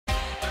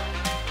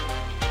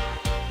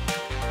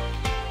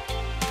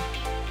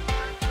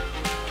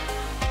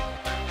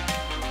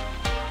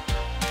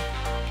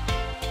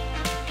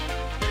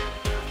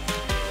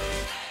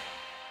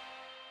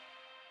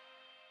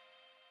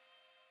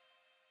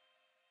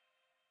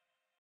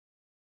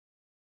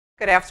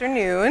Good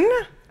afternoon.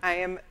 I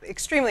am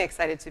extremely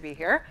excited to be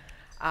here.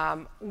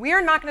 We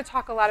are not going to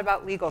talk a lot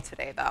about legal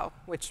today, though,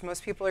 which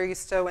most people are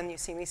used to when you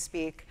see me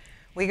speak.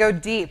 We go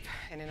deep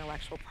in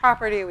intellectual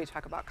property. We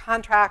talk about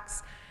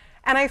contracts.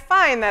 And I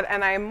find that,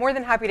 and I am more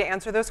than happy to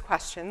answer those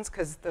questions,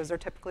 because those are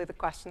typically the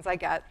questions I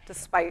get,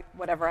 despite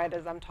whatever it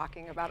is I'm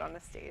talking about on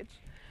the stage.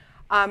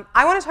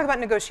 I want to talk about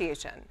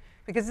negotiation,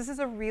 because this is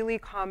a really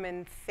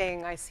common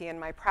thing I see in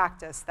my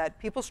practice that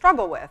people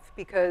struggle with,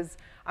 because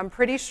I'm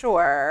pretty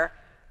sure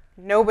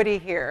nobody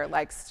here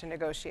likes to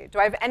negotiate. Do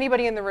I have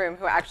anybody in the room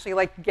who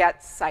actually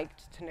gets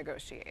psyched to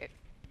negotiate?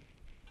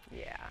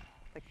 Yeah,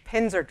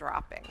 pins are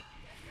dropping.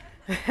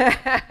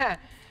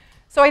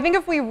 So I think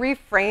if we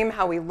reframe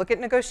how we look at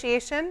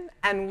negotiation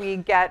and we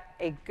get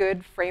a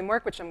good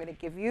framework, which I'm going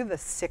to give you, the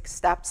 6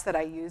 steps that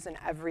I use in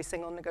every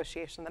single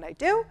negotiation that I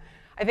do,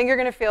 I think you're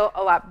going to feel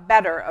a lot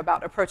better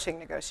about approaching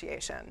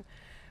negotiation.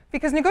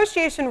 Because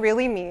negotiation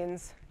really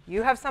means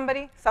you have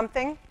something,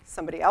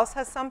 somebody else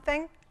has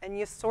something, and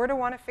you sort of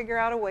want to figure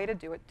out a way to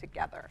do it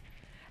together.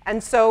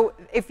 And so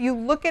if you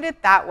look at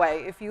it that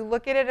way, if you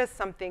look at it as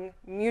something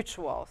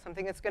mutual,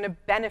 something that's going to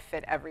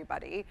benefit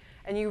everybody,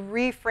 and you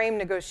reframe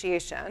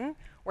negotiation,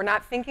 we're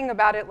not thinking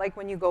about it like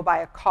when you go buy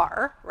a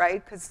car,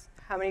 right? Because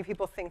how many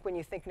people think when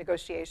you think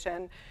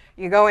negotiation,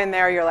 you go in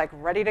there, you're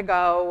ready to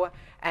go,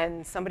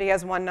 and somebody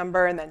has one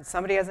number, and then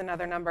somebody has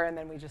another number, and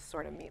then we just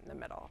sort of meet in the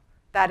middle.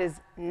 That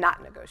is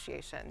not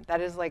negotiation.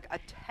 That is like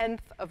 1/10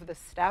 of the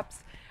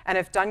steps, and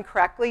if done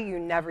correctly, you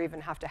never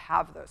even have to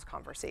have those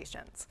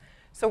conversations.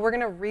 So we're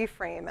going to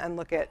reframe and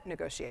look at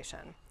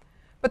negotiation.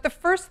 But the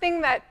first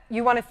thing that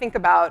you want to think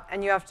about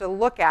and you have to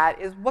look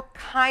at is what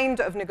kind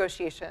of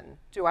negotiation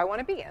do I want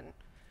to be in?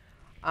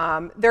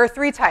 There are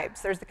 3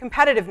 types. There's the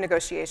competitive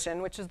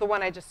negotiation, which is the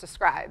one I just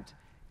described.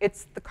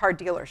 It's the car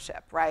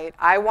dealership, right?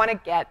 I want to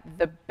get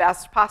the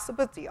best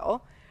possible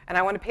deal, and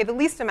I want to pay the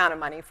least amount of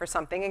money for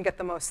something and get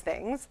the most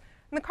things.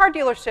 And the car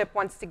dealership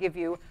wants to give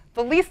you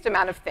the least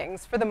amount of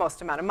things for the most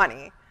amount of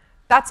money.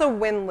 That's a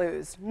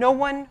win-lose. No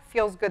one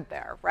feels good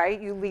there, right?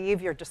 You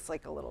leave, you're just feel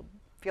a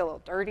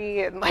little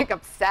dirty and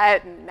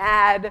upset and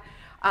mad.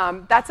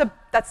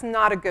 That's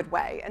not a good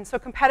way. And so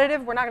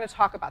competitive, we're not going to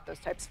talk about those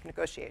types of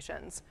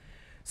negotiations.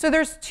 So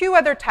there's 2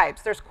 other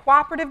types. There's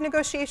cooperative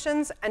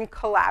negotiations and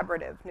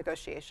collaborative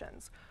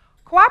negotiations.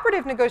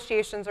 Cooperative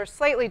negotiations are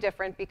slightly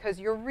different because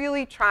you're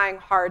really trying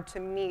hard to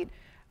meet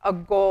a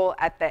goal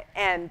at the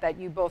end that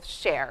you both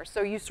share.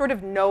 So you sort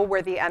of know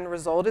where the end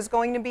result is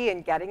going to be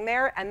in getting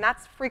there, and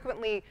that's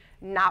frequently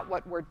not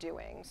what we're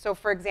doing. So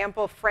for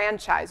example,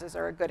 franchises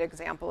are a good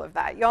example of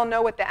that. You all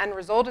know what the end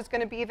result is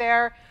going to be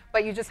there,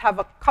 but you just have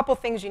a couple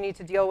things you need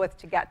to deal with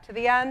to get to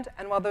the end,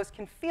 and while those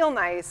can feel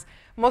nice,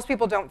 most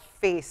people don't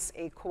face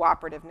a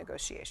cooperative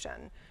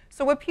negotiation.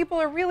 So what people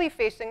are really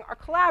facing are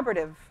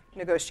collaborative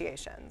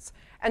negotiations.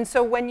 And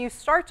so when you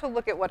start to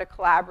look at what a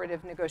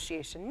collaborative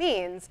negotiation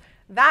means,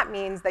 that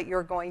means that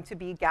you're going to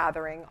be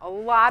gathering a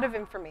lot of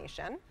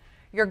information.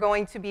 You're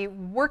going to be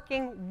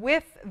working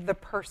with the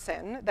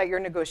person that you're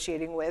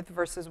negotiating with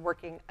versus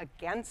working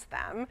against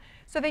them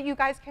so that you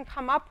guys can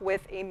come up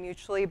with a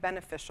mutually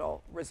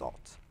beneficial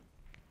result.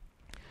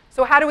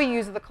 So how do we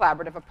use the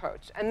collaborative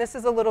approach? And this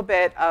is a little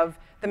bit of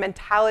the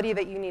mentality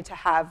that you need to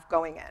have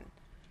going in.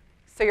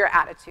 So your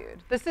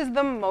attitude. This is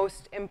the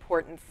most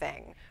important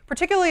thing.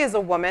 Particularly as a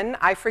woman,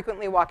 I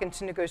frequently walk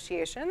into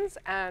negotiations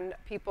and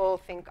people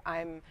think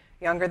I'm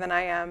younger than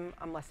I am,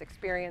 I'm less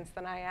experienced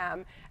than I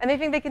am, and they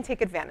think they can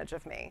take advantage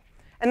of me.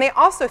 And they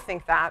also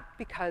think that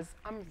because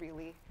I'm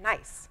really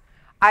nice.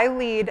 I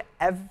lead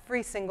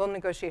every single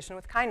negotiation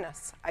with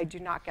kindness. I do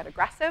not get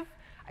aggressive.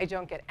 I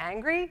don't get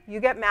angry. You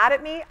get mad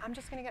at me, I'm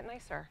just going to get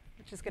nicer,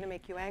 which is going to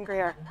make you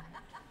angrier.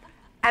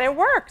 And it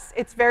works.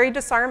 It's very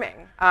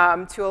disarming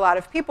to a lot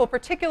of people,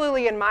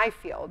 particularly in my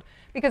field,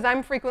 because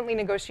I'm frequently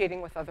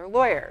negotiating with other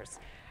lawyers.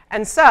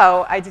 And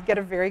so I did get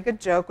a very good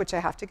joke, which I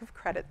have to give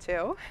credit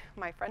to,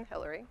 my friend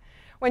Hillary.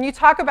 When you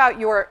talk about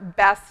your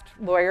best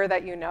lawyer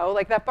that you know,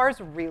 that bar's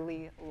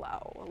really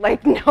low.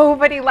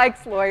 Nobody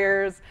likes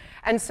lawyers.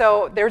 And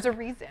so there's a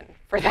reason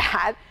for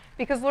that,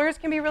 because lawyers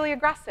can be really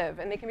aggressive,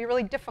 and they can be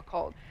really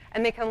difficult,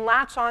 and they can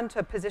latch on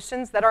to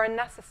positions that are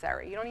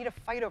unnecessary. You don't need to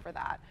fight over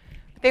that.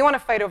 They want to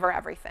fight over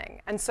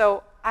everything. And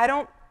so I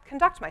don't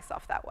conduct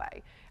myself that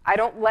way. I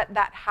don't let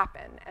that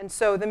happen. And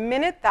so the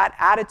minute that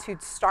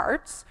attitude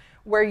starts,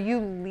 where you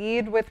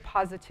lead with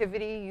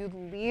positivity, you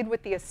lead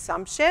with the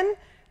assumption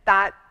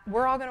that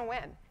we're all going to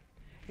win.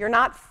 You're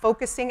not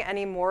focusing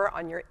anymore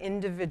on your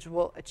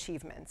individual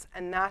achievements,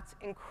 and that's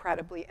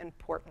incredibly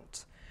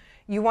important.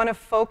 You want to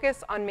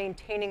focus on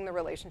maintaining the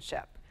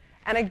relationship.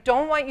 And I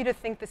don't want you to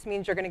think this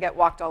means you're going to get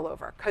walked all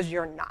over, because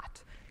you're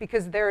not.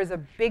 Because there is a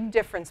big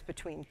difference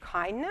between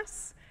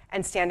kindness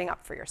and standing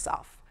up for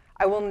yourself.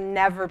 I will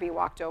never be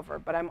walked over,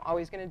 but I'm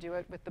always going to do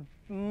it with the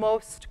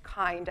most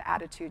kind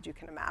attitude you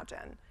can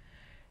imagine.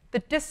 The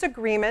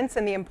disagreements,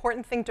 and the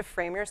important thing to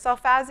frame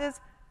yourself as, is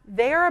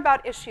they are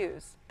about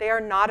issues. They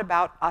are not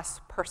about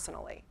us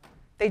personally.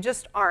 They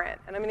just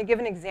aren't. And I'm going to give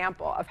an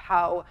example of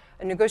how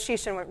a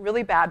negotiation went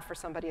really bad for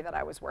somebody that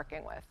I was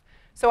working with.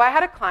 So I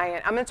had a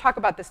client, I'm going to talk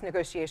about this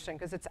negotiation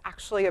because it's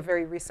actually a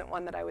very recent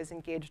one that I was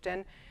engaged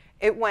in.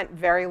 It went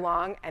very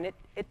long, and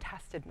it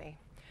tested me.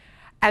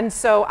 And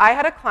so I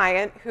had a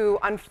client who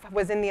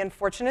was in the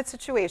unfortunate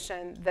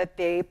situation that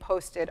they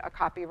posted a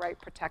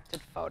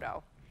copyright-protected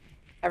photo.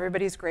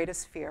 Everybody's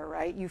greatest fear,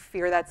 right? You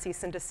fear that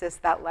cease and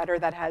desist, that letter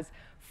that has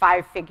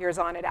 5 figures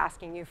on it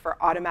asking you for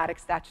automatic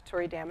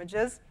statutory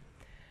damages.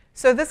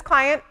 So this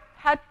client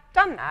had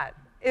done that.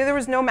 There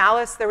was no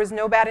malice, there was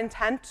no bad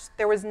intent,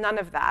 there was none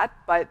of that,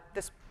 but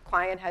this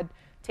client had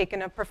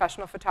taken a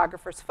professional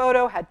photographer's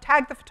photo, had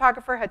tagged the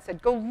photographer, had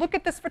said, go look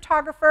at this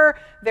photographer,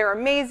 they're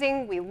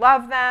amazing, we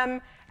love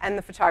them, and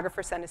the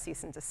photographer sent a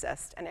cease and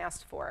desist and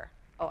asked for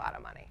a lot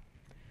of money.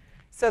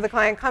 So the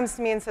client comes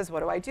to me and says,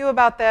 what do I do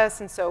about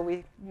this? And so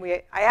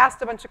I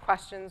asked a bunch of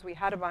questions, we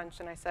had a bunch,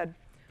 and I said,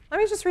 let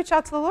me just reach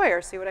out to the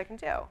lawyer, see what I can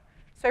do.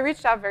 So I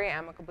reached out very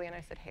amicably and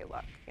I said, hey,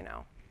 look,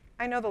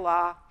 I know the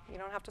law, you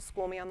don't have to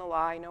school me on the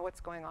law, I know what's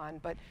going on,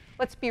 but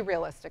let's be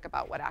realistic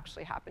about what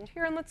actually happened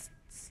here, and let's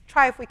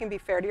try if we can be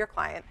fair to your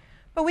client,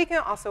 but we can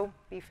also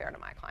be fair to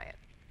my client.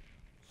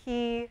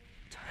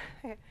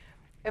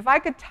 If I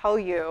could tell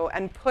you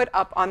and put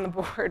up on the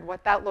board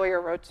what that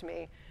lawyer wrote to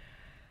me,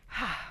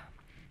 I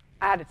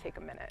had to take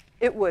a minute.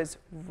 It was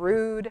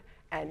rude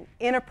and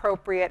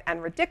inappropriate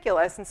and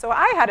ridiculous, and so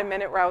I had a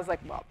minute where I was like,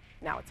 well,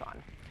 now it's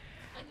on.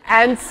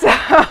 And so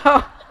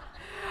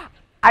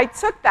I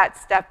took that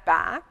step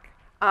back,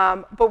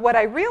 but what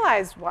I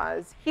realized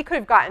was he could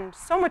have gotten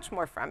so much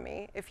more from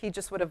me if he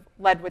just would have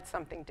led with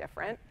something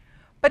different.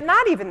 But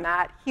not even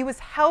that, he was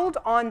held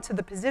on to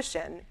the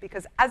position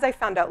because, as I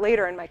found out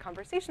later in my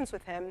conversations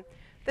with him,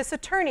 this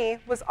attorney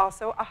was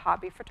also a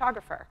hobby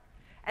photographer.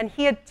 And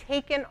he had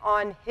taken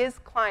on his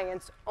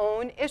client's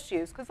own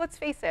issues, because let's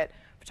face it,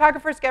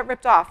 photographers get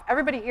ripped off.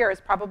 Everybody here has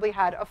probably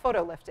had a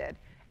photo lifted,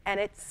 and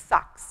it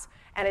sucks,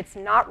 and it's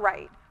not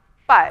right.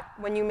 But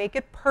when you make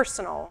it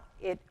personal,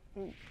 it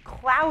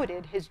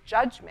clouded his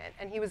judgment,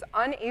 and he was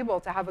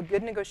unable to have a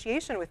good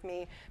negotiation with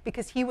me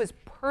because he was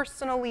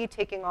personally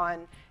taking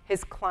on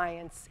his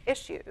client's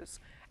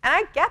issues. And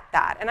I get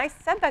that, and I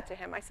said that to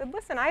him. I said,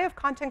 listen, I have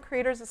content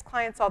creators as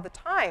clients all the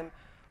time,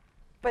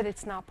 but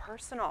it's not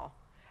personal.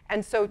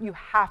 And so you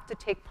have to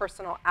take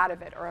personal out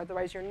of it, or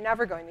otherwise you're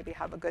never going to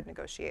have a good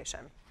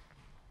negotiation.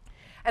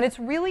 And it's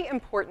really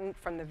important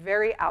from the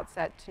very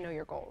outset to know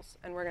your goals,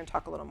 and we're going to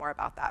talk a little more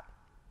about that.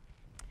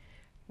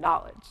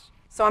 Knowledge.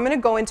 So I'm going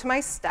to go into my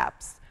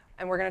steps,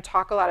 and we're going to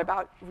talk a lot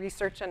about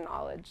research and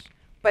knowledge.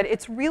 But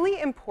it's really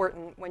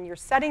important when you're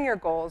setting your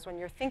goals, when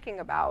you're thinking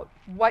about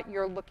what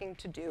you're looking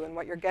to do and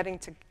what you're getting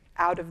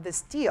out of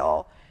this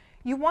deal,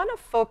 you want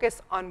to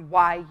focus on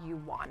why you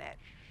want it.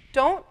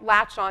 Don't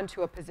latch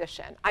onto a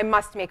position. I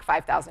must make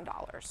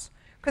 $5,000.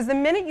 Because the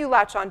minute you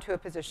latch onto a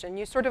position,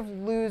 you sort of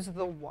lose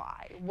the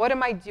why. What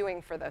am I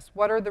doing for this?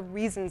 What are the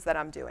reasons that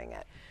I'm doing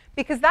it?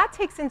 Because that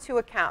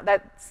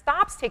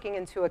stops taking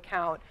into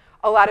account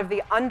a lot of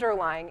the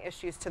underlying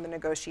issues to the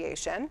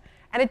negotiation,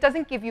 and it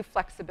doesn't give you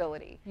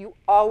flexibility. You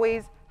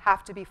always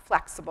have to be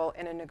flexible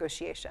in a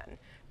negotiation,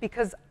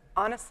 because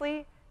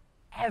honestly,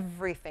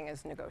 everything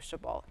is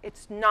negotiable.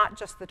 It's not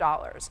just the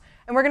dollars,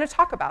 and we're going to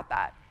talk about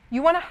that.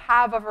 You want to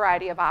have a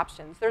variety of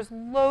options. There's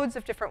loads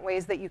of different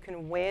ways that you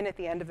can win at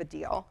the end of a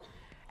deal,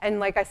 and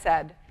like I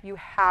said, you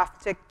have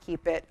to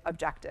keep it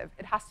objective.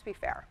 It has to be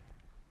fair.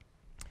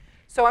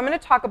 So I'm going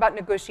to talk about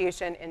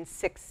negotiation in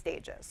 6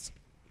 stages.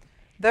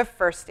 The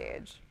first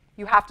stage,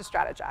 you have to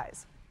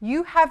strategize.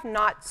 You have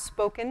not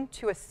spoken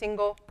to a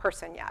single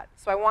person yet,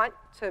 so I want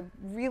to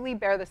really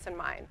bear this in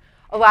mind.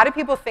 A lot of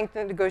people think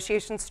the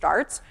negotiation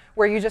starts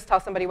where you just tell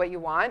somebody what you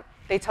want,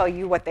 they tell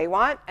you what they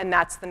want, and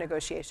that's the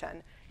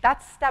negotiation.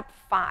 That's step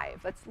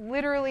 5. That's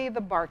literally the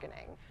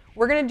bargaining.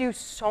 We're going to do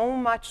so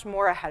much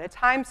more ahead of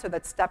time so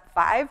that step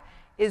 5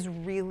 is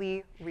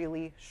really,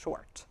 really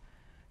short.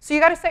 So you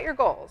got to set your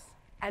goals,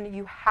 and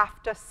you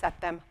have to set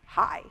them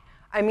high.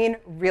 I mean,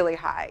 really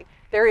high.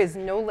 There is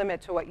no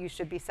limit to what you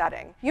should be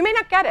setting. You may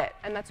not get it,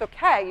 and that's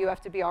okay. You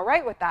have to be all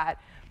right with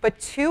that. But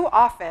too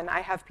often,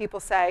 I have people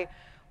say,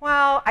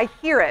 well, I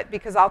hear it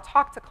because I'll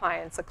talk to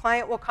clients. A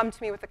client will come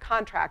to me with a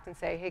contract and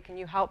say, hey, can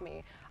you help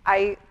me?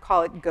 I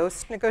call it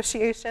ghost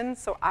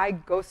negotiations, so I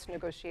ghost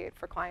negotiate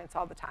for clients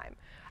all the time.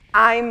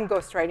 I'm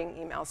ghostwriting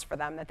emails for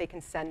them that they can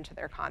send to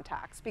their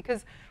contacts,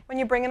 because when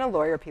you bring in a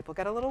lawyer, people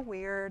get a little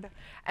weird.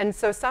 And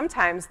so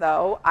sometimes,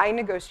 though, I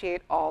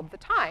negotiate all the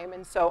time.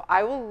 And so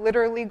I will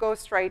literally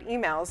ghostwrite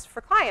emails for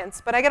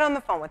clients, but I get on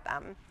the phone with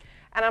them.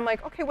 And I'm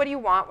like, OK, what do you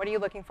want? What are you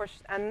looking for?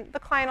 And the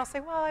client will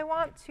say, well, I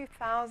want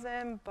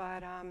 $2,000,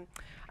 but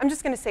I'm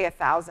just going to say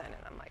 $1,000. And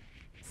I'm like,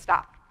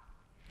 stop.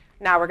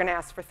 Now we're going to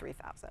ask for $3,000.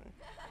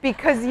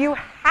 Because you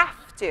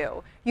have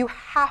to. You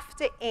have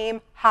to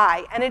aim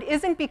high. And it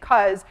isn't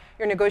because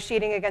you're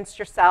negotiating against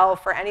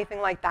yourself or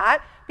anything like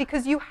that,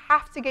 because you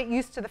have to get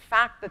used to the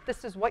fact that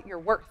this is what you're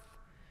worth.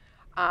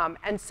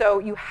 And so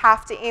you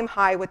have to aim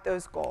high with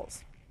those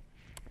goals.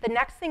 The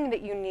next thing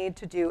that you need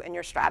to do in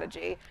your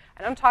strategy,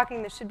 and I'm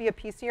talking this should be a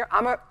piece of your,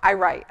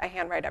 I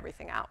handwrite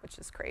everything out, which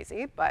is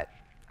crazy, but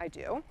I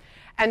do.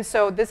 And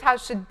so this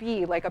should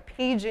be like a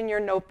page in your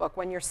notebook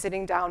when you're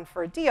sitting down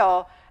for a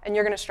deal and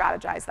you're going to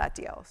strategize that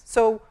deal.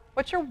 So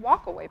what's your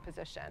walkaway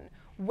position?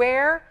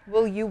 Where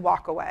will you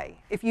walk away?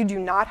 If you do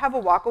not have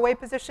a walkaway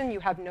position, you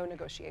have no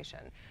negotiation.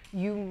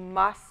 You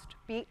must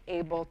be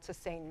able to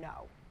say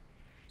no.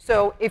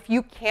 So if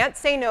you can't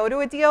say no to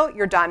a deal,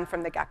 you're done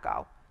from the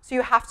get-go. So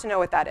you have to know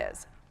what that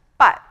is.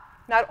 But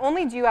not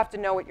only do you have to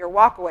know what your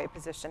walkaway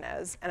position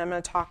is, and I'm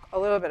going to talk a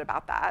little bit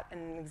about that and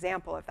an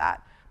example of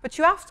that, but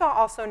you have to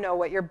also know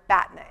what your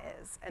BATNA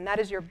is, and that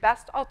is your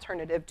best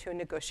alternative to a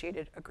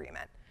negotiated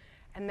agreement.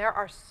 And there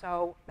are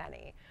so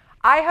many.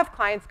 I have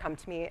clients come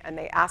to me and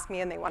they ask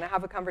me and they want to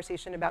have a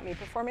conversation about me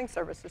performing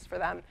services for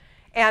them,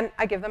 and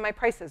I give them my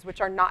prices,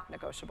 which are not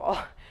negotiable.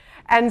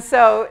 And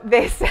so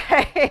they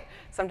say,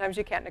 sometimes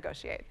you can't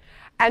negotiate.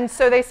 And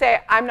so they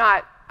say, I'm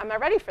not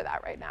ready for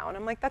that right now. And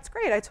I'm like, that's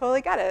great, I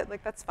totally get it.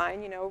 Like, that's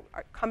fine, you know,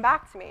 come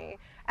back to me.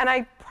 And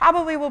I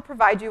probably will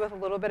provide you with a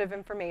little bit of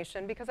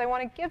information because I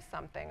want to give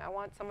something. I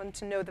want someone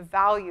to know the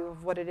value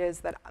of what it is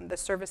that the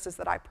services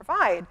that I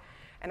provide.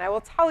 And I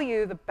will tell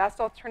you the best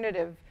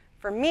alternative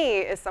for me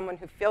is someone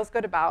who feels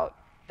good about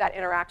that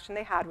interaction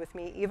they had with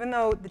me, even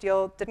though the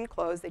deal didn't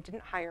close, they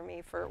didn't hire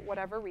me for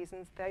whatever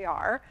reasons they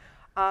are.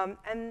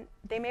 And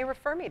they may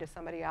refer me to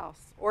somebody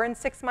else. Or in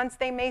 6 months,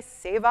 they may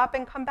save up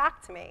and come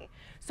back to me.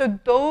 So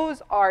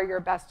those are your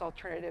best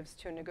alternatives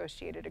to a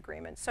negotiated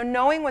agreement. So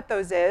knowing what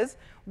those is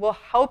will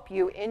help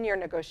you in your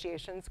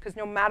negotiations, because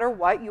no matter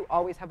what, you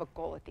always have a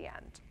goal at the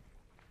end.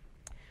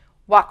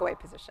 Walkaway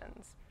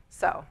positions.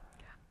 So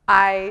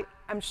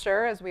I'm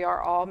sure, as we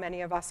are all, many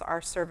of us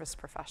are service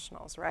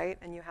professionals, right?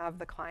 And you have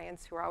the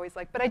clients who are always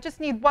like, but I just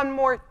need one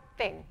more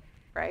thing,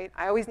 right?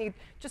 I always need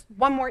just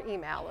one more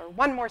email or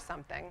one more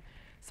something.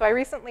 So I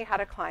recently had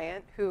a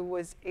client who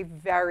was a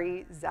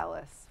very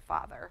zealous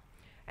father.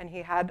 And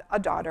he had a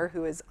daughter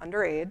who is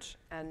underage,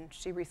 and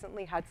she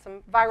recently had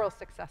some viral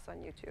success on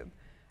YouTube,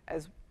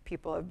 as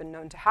people have been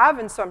known to have.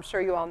 And so I'm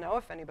sure you all know,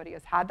 if anybody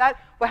has had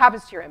that, what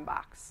happens to your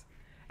inbox.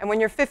 And when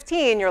you're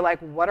 15, you're like,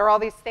 what are all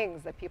these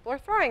things that people are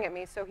throwing at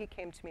me? So he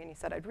came to me and he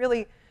said,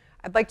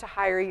 I'd like to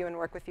hire you and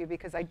work with you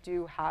because I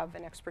do have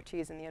an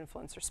expertise in the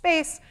influencer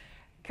space.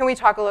 Can we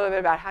talk a little bit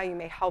about how you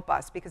may help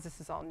us, because this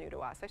is all new to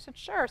us? I said,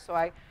 sure. So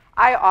I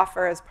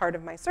offer, as part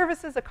of my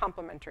services, a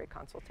complimentary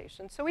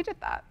consultation. So we did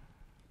that.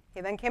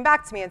 He then came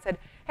back to me and said,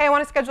 hey, I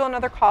want to schedule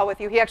another call with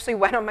you. He actually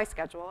went on my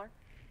scheduler,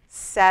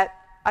 set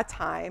a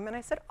time, and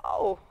I said,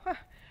 oh,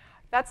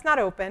 that's not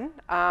open.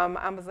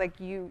 I was like,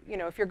 you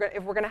know, if we're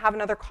going to have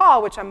another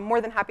call, which I'm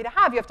more than happy to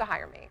have, you have to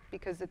hire me,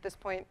 because at this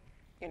point,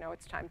 you know,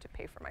 it's time to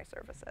pay for my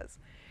services.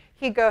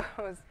 He goes,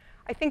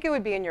 I think it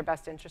would be in your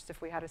best interest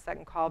if we had a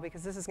second call,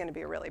 because this is going to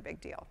be a really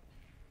big deal.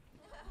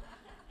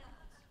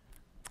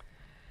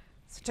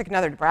 So I took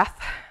another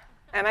breath,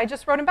 and I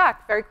just wrote him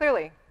back very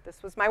clearly.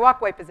 This was my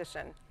walkaway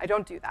position. I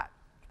don't do that.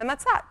 And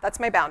that's that. That's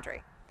my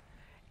boundary.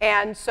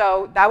 And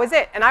so that was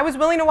it. And I was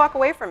willing to walk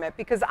away from it,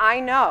 because I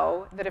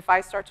know that if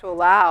I start to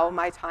allow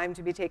my time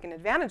to be taken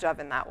advantage of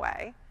in that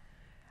way,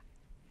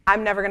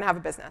 I'm never going to have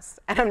a business.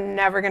 And I'm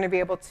never going to be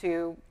able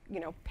to, you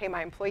know, pay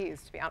my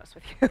employees, to be honest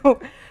with you.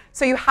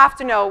 So you have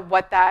to know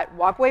what that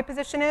walkaway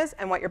position is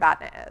and what your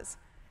BATNA is.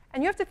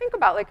 And you have to think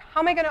about, like, how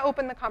am I going to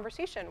open the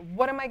conversation?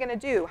 What am I going to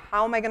do?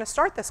 How am I going to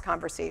start this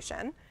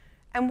conversation?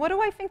 And what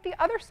do I think the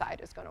other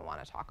side is going to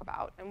want to talk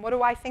about? And what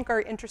do I think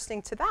are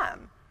interesting to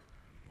them?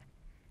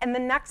 And the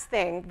next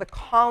thing, the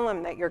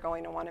column that you're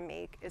going to want to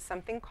make, is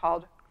something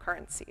called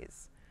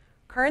currencies.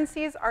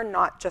 Currencies are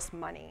not just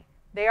money.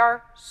 They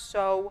are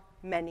so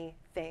many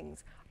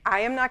things.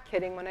 I am not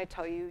kidding when I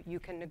tell you you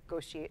can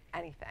negotiate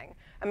anything.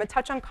 I'm going to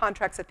touch on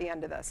contracts at the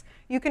end of this.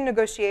 You can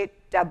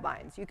negotiate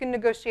deadlines. You can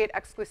negotiate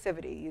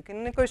exclusivity. You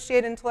can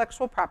negotiate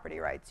intellectual property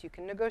rights. You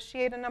can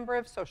negotiate a number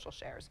of social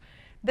shares.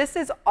 This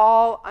is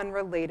all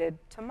unrelated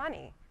to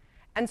money.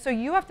 And so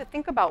you have to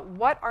think about,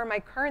 what are my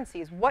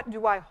currencies? What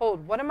do I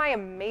hold? What am I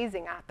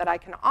amazing at that I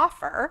can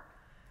offer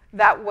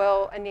that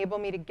will enable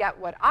me to get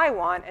what I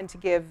want and to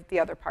give the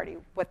other party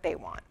what they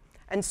want?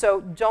 And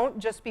so don't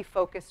just be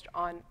focused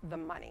on the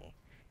money.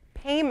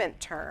 Payment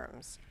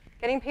terms,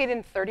 getting paid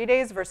in 30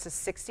 days versus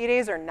 60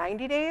 days or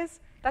 90 days,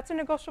 that's a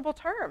negotiable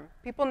term.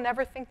 People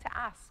never think to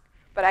ask,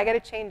 but I get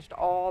it changed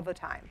all the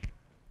time.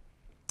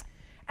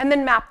 And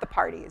then map the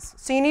parties.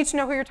 So you need to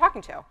know who you're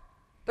talking to.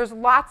 There's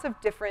lots of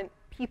different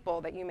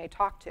people that you may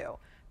talk to.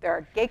 There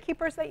are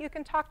gatekeepers that you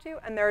can talk to,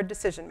 and there are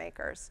decision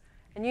makers.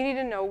 And you need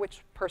to know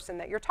which person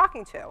that you're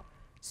talking to.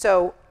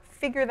 So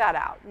figure that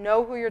out.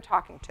 Know who you're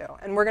talking to.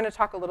 And we're going to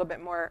talk a little bit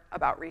more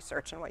about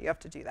research and what you have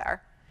to do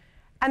there.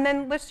 And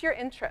then list your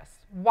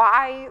interests.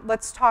 Why?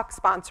 Let's talk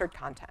sponsored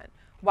content.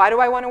 Why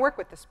do I want to work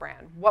with this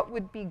brand? What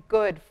would be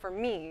good for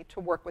me to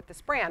work with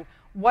this brand?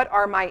 What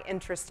are my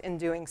interests in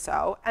doing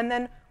so? And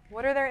then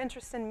what are their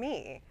interests in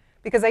me?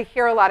 Because I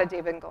hear a lot of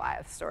David and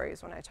Goliath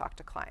stories when I talk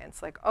to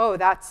clients, like, oh,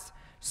 that's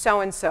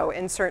so-and-so,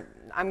 insert,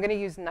 I'm going to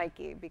use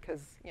Nike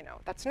because, you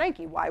know, that's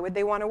Nike. Why would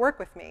they want to work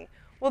with me?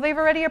 Well, they've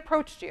already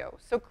approached you.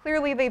 So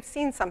clearly they've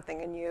seen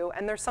something in you,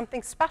 and there's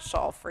something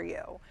special for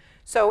you.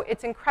 So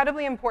it's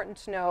incredibly important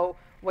to know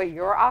what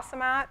you're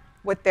awesome at,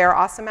 what they're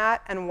awesome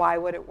at, and why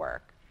would it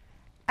work.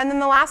 And then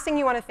the last thing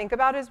you want to think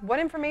about is, what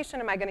information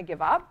am I going to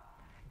give up?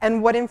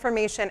 And what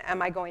information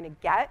am I going to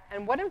get?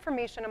 And what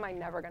information am I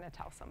never going to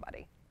tell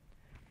somebody?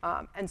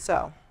 And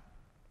so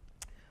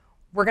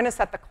we're going to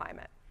set the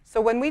climate. So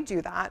when we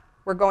do that,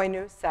 we're going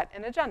to set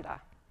an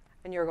agenda.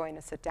 And you're going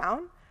to sit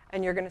down,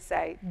 and you're going to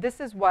say, this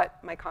is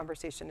what my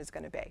conversation is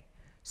going to be.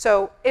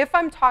 So if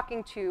I'm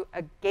talking to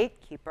a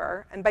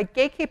gatekeeper, and by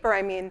gatekeeper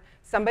I mean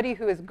somebody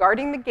who is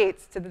guarding the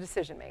gates to the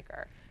decision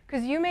maker,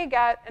 because you may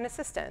get an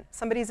assistant,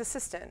 somebody's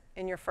assistant,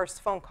 in your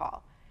first phone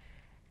call,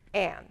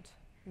 and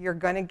you're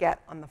going to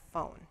get on the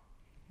phone.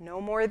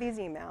 No more of these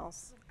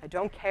emails. I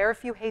don't care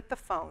if you hate the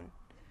phone.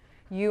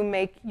 You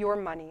make your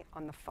money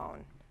on the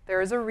phone.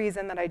 There is a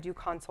reason that I do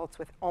consults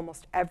with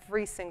almost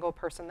every single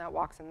person that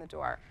walks in the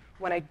door.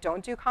 When I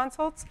don't do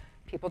consults,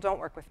 people don't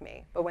work with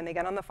me. But when they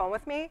get on the phone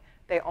with me,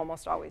 they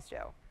almost always do.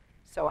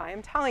 So I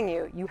am telling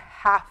you, you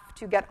have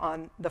to get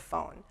on the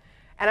phone.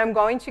 And I'm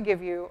going to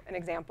give you an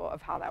example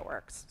of how that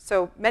works.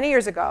 So many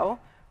years ago,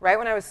 right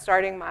when I was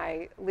starting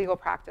my legal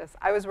practice,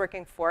 I was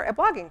working for a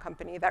blogging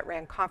company that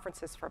ran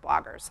conferences for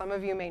bloggers. Some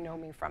of you may know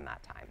me from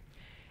that time.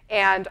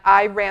 And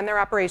I ran their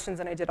operations,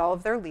 and I did all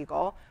of their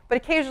legal. But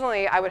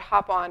occasionally, I would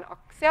hop on a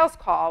sales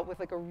call with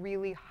like a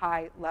really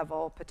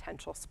high-level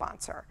potential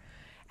sponsor.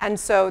 And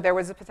so there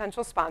was a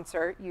potential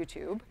sponsor,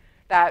 YouTube,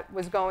 that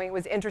was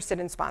interested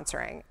in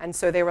sponsoring. And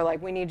so they were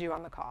like, we need you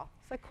on the call.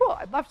 It's like, cool,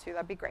 I'd love to.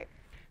 That'd be great.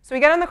 So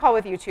we get on the call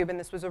with YouTube, and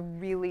this was a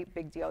really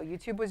big deal.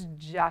 YouTube was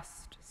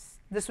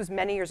this was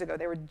many years ago.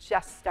 They were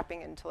just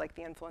stepping into like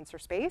the influencer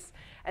space,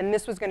 and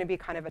this was going to be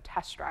kind of a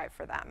test drive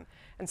for them.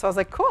 And so I was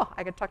like, cool,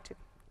 I could talk to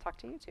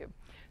YouTube.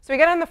 So we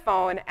get on the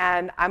phone,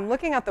 and I'm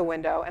looking out the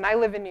window, and I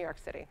live in New York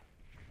City.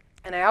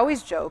 And I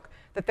always joke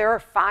that there are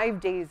 5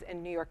 days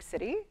in New York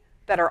City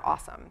that are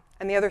awesome,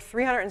 and the other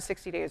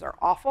 360 days are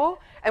awful,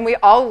 and we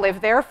all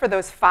live there for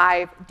those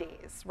 5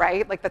 days,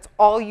 right? Like, that's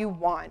all you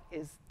want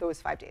is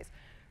those 5 days.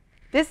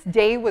 This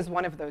day was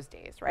one of those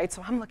days, right?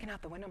 So I'm looking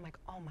out the window, I'm like,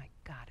 oh my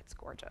God, it's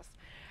gorgeous.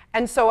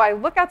 And so I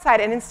look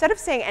outside, and instead of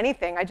saying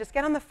anything, I just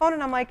get on the phone,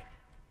 and I'm like,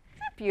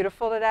 isn't it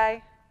beautiful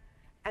today?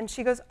 And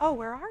she goes, oh,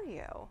 where are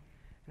you?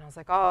 And I was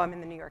like, oh, I'm in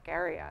the New York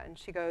area. And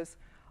she goes,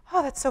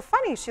 oh, that's so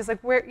funny. She's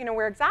like, where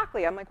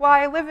exactly? I'm like, well,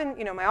 I live in,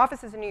 my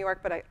office is in New York,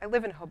 but I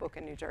live in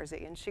Hoboken, New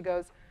Jersey. And she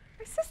goes,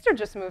 my sister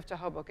just moved to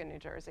Hoboken, New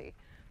Jersey.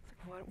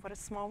 I was like, what a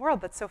small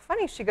world. That's so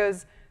funny. She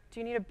goes, do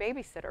you need a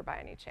babysitter by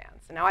any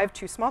chance? And now I have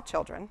 2 small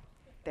children.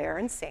 They're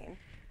insane.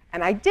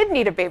 And I did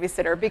need a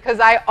babysitter because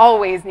I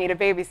always need a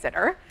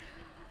babysitter.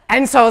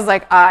 And so I was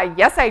like,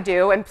 yes, I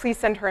do, and please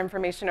send her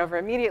information over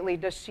immediately.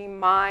 Does she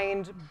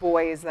mind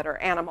boys that are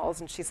animals?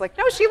 And she's like,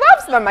 no, she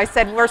loves them. I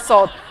said, we're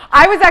sold.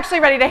 I was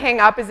actually ready to hang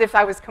up as if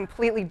I was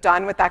completely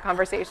done with that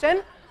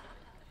conversation.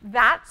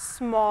 That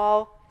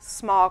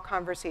small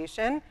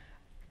conversation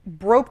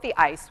broke the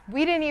ice.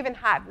 We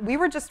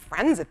were just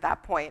friends at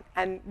that point,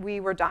 and we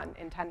were done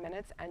in 10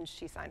 minutes, and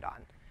she signed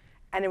on.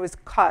 And it was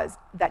because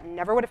that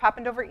never would have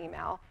happened over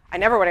email. I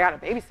never would have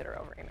got a babysitter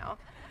over email.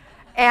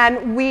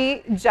 And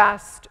we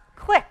just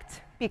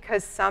clicked,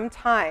 because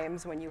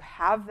sometimes when you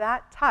have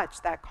that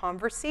touch, that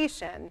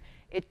conversation,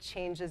 it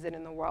changes it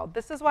in the world.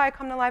 This is why I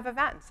come to live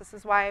events. This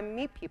is why I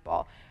meet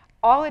people.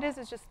 All it is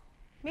just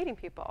meeting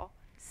people,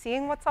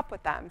 seeing what's up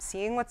with them,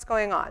 seeing what's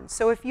going on.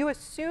 So if you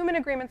assume an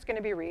agreement's going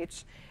to be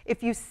reached,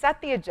 if you set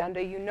the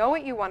agenda, you know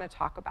what you want to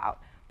talk about,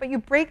 but you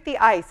break the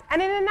ice,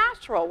 and in a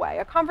natural way,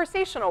 a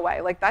conversational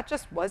way, like that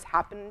just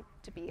happened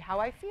to be how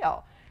I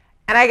feel.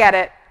 And I get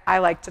it. I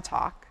like to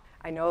talk.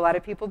 I know a lot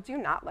of people do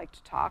not like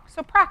to talk,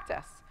 so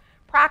practice.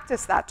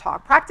 Practice that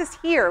talk. Practice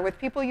here with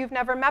people you've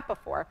never met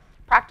before.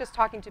 Practice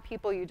talking to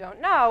people you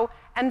don't know,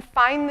 and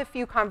find the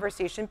few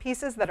conversation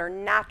pieces that are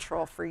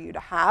natural for you to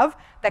have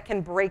that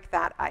can break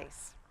that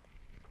ice.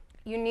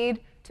 You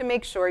need to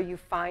make sure you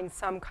find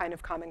some kind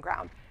of common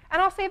ground.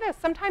 And I'll say this,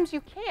 sometimes you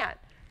can't.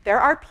 There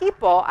are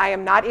people I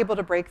am not able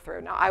to break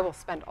through. Now, I will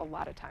spend a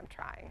lot of time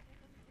trying.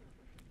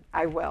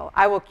 I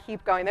will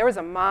keep going. There was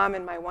a mom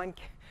in my one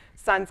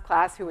son's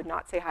class who would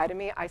not say hi to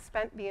me. I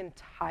spent the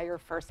entire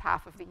first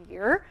half of the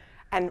year,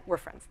 and we're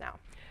friends now.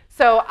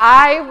 So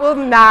I will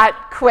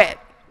not quit.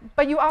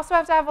 But you also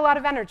have to have a lot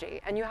of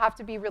energy, and you have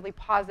to be really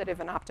positive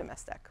and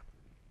optimistic.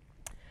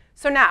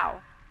 So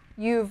now,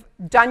 you've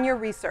done your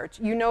research.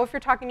 You know if you're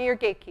talking to your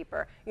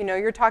gatekeeper. You know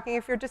you're talking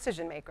if you're a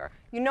decision maker.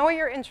 You know what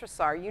your interests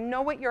are. You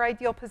know what your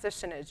ideal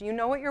position is. You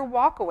know what your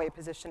walkaway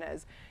position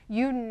is.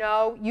 You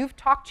know, you've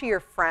talked to your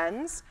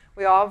friends.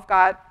 We all have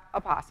got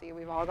a posse.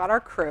 We've all got our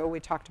crew. We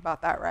talked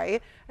about that,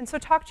 right? And so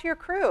talk to your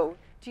crew.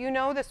 Do you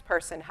know this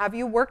person? Have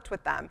you worked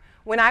with them?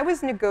 When I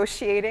was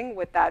negotiating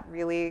with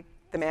the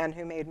man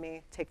who made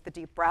me take the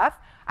deep breath,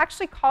 I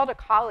actually called a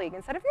colleague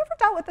and said, have you ever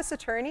dealt with this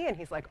attorney? And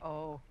he's like,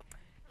 oh.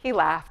 He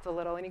laughed a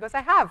little, and he goes,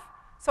 I have.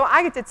 So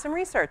I did some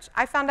research.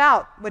 I found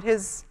out what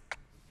his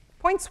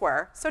points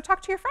were. So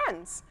talk to your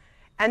friends.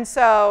 And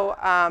so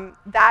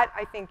that,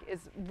 I think, is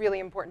really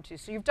important too.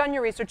 So you've done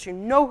your research. You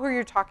know who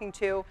you're talking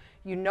to.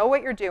 You know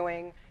what you're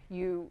doing.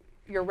 You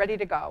you're ready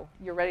to go.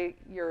 You're ready,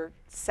 you're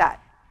set.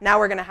 Now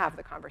we're gonna have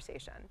the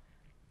conversation.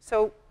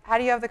 So how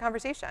do you have the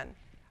conversation?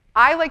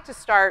 I like to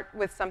start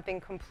with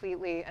something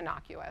completely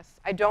innocuous.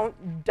 I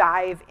don't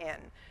dive in.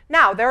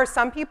 Now, there are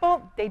some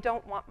people, they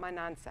don't want my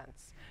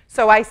nonsense.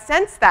 So I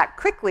sense that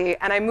quickly,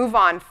 and I move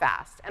on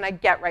fast, and I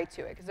get right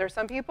to it. Because there are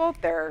some people,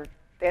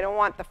 they don't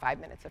want the 5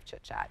 minutes of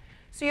chit-chat.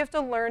 So you have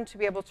to learn to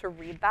be able to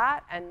read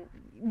that, and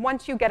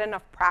once you get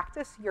enough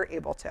practice, you're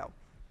able to.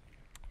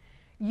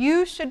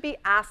 You should be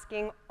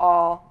asking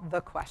all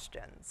the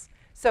questions.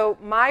 So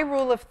my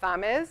rule of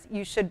thumb is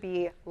you should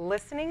be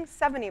listening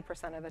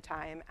 70% of the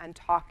time and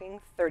talking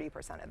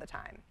 30% of the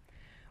time.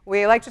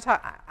 I like to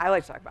talk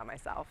about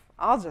myself.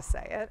 I'll just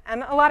say it.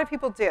 And a lot of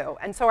people do.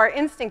 And so our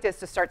instinct is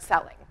to start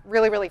selling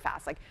really, really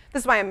fast. Like,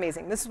 this is why I'm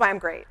amazing. This is why I'm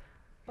great.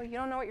 Well, you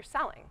don't know what you're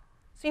selling.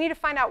 So you need to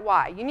find out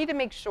why. You need to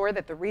make sure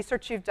that the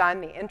research you've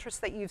done, the interests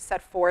that you've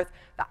set forth,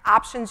 the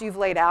options you've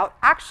laid out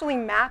actually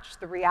match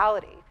the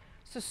reality.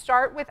 So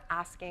start with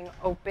asking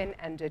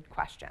open-ended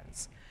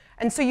questions.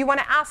 And so you want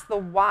to ask the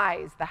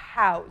whys, the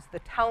hows, the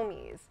tell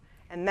me's,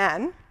 and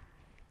then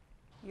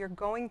you're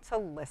going to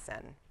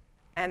listen.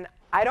 And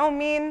I don't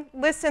mean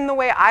listen the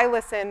way I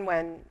listen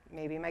when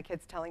maybe my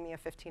kid's telling me a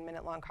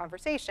 15-minute long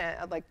conversation,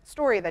 like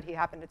story that he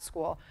happened at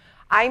school.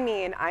 I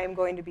mean I am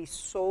going to be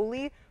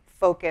solely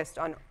focused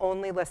on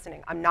only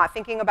listening. I'm not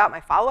thinking about my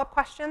follow-up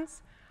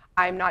questions.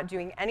 I'm not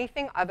doing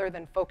anything other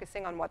than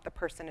focusing on what the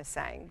person is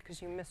saying, because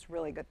you miss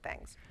really good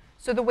things.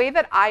 So the way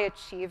that I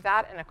achieve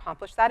that and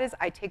accomplish that is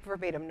I take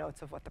verbatim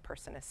notes of what the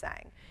person is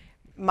saying.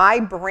 My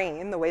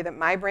brain, the way that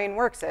my brain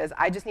works is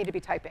I just need to be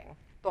typing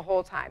the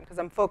whole time because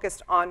I'm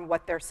focused on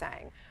what they're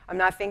saying. I'm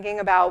not thinking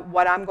about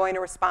what I'm going to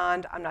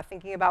respond. I'm not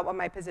thinking about what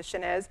my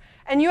position is.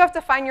 And you have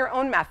to find your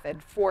own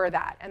method for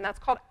that, and that's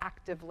called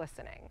active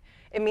listening.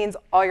 It means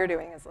all you're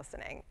doing is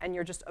listening, and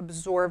you're just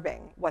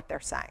absorbing what they're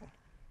saying.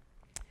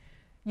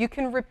 You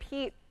can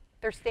repeat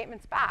their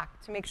statements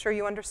back to make sure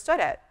you understood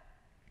it.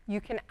 You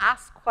can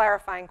ask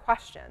clarifying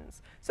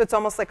questions. So it's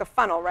almost like a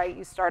funnel, right?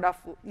 You start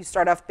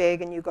off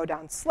big and you go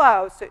down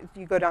slow, so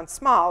you go down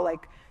small,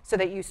 like so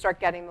that you start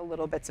getting the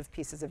little bits of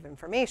pieces of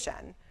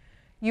information.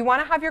 You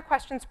want to have your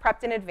questions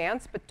prepped in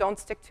advance, but don't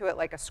stick to it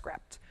like a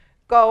script.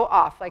 Go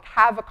off, like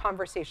have a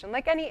conversation,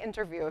 like any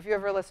interview. If you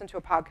ever listen to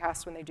a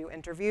podcast when they do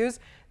interviews,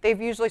 they've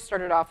usually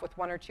started off with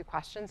 1 or 2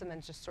 questions and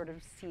then just sort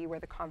of see where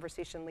the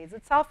conversation leads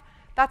itself.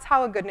 That's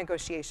how a good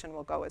negotiation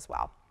will go as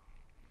well.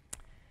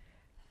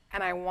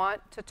 And I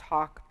want to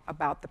talk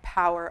about the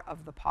power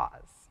of the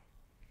pause.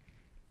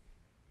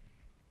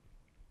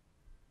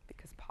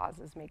 Because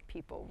pauses make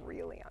people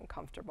really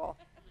uncomfortable.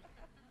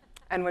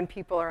 And when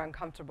people are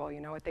uncomfortable, you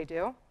know what they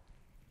do?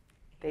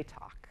 They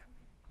talk.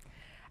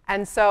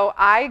 And so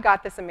I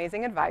got this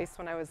amazing advice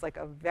when I was like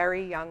a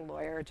very young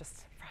lawyer,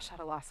 just fresh out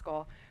of law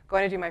school,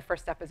 going to do my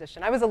first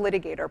deposition. I was a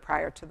litigator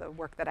prior to the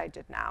work that I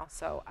did now,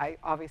 so I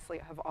obviously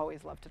have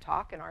always loved to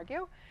talk and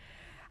argue.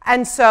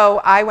 And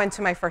so I went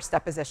to my first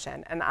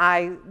deposition, and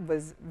I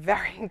was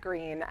very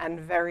green and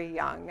very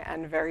young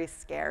and very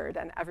scared,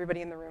 and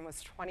everybody in the room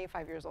was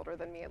 25 years older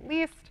than me at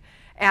least,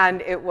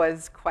 and it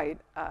was quite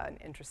an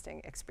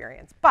interesting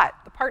experience. But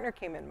the partner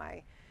came in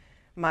my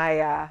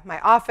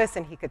office,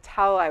 and he could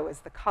tell I was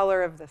the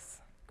color of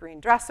this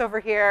green dress over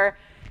here,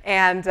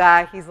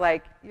 and he's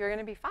like, "You're going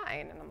to be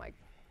fine." And I'm like,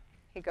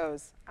 he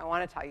goes, "I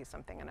want to tell you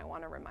something, and I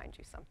want to remind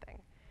you something."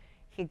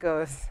 He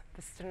goes,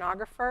 "The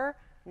stenographer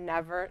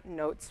never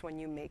notes when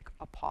you make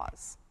a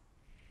pause."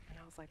 And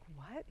I was like,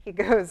 what? He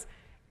goes,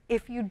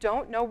 "If you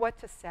don't know what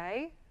to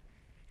say,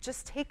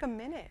 just take a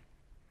minute.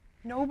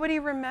 Nobody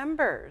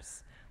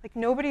remembers. Like,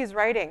 nobody's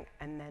writing."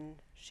 And then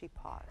she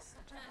paused.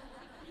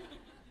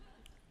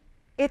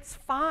 It's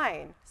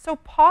fine. So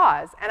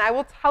pause. And I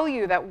will tell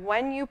you that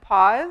when you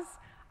pause,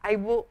 I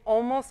will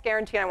almost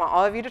guarantee, and I want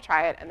all of you to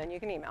try it, and then you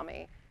can email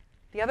me,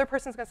 the other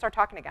person's going to start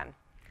talking again.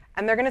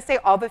 And they're going to say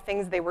all the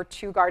things they were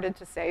too guarded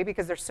to say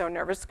because they're so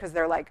nervous, because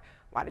they're like,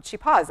 why did she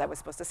pause? I was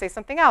supposed to say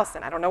something else,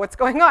 and I don't know what's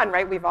going on,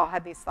 right? We've all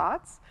had these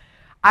thoughts.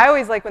 I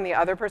always like when the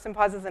other person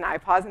pauses and I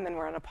pause, and then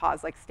we're on a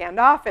pause like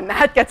standoff, and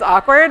that gets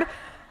awkward.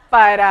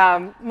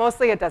 But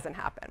mostly it doesn't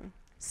happen.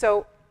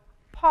 So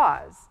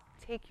pause.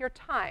 Take your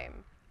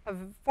time.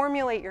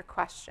 Formulate your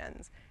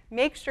questions.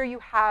 Make sure you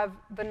have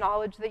the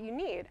knowledge that you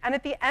need. And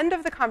at the end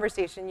of the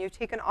conversation, you've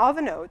taken all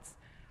the notes.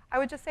 I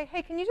would just say,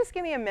 hey, can you just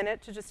give me a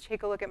minute to just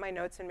take a look at my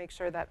notes and make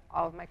sure that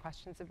all of my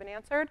questions have been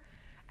answered?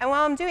 And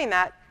while I'm doing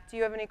that, do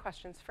you have any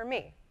questions for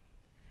me?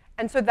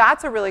 And so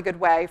that's a really good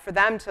way for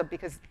them to,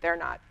 because they're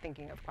not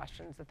thinking of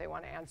questions that they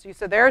want to answer you.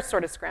 So they're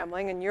sort of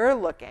scrambling, and you're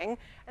looking,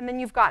 and then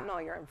you've gotten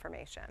all your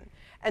information.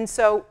 And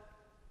so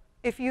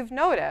if you've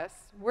noticed,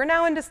 we're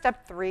now into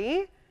step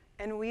 3,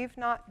 and we've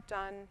not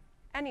done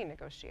any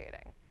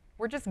negotiating.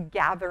 We're just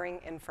gathering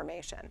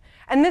information.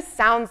 And this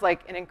sounds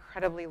like an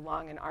incredibly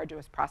long and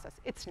arduous process.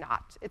 It's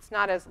not. It's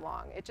not as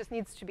long. It just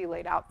needs to be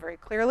laid out very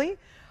clearly.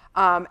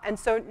 And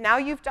so now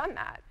you've done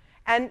that.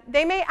 And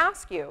they may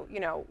ask you,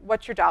 you know,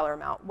 what's your dollar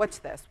amount? What's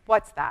this?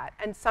 What's that?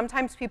 And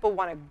sometimes people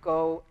want to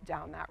go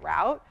down that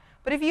route.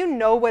 But if you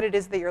know what it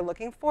is that you're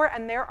looking for,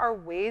 and there are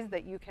ways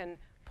that you can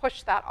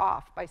push that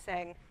off by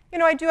saying, you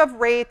know, I do have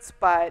rates,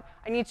 but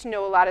I need to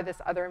know a lot of this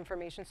other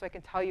information so I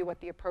can tell you what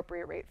the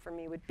appropriate rate for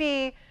me would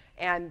be,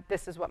 and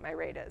this is what my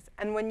rate is.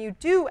 And when you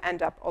do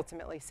end up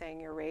ultimately saying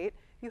your rate,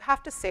 you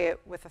have to say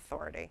it with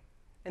authority,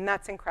 and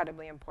that's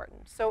incredibly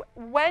important. So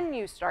when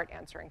you start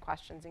answering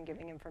questions and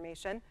giving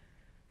information,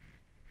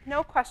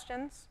 no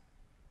questions,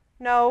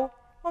 no,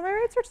 well, my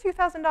rates are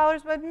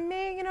 $2,000, but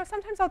you know,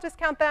 sometimes I'll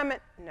discount them.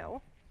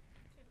 No,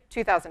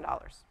 $2,000.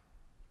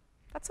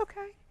 That's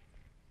okay.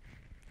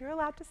 You're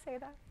allowed to say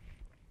that.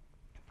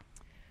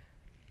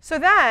 So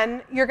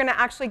then you're going to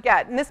actually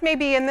get, and this may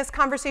be in this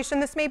conversation,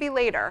 this may be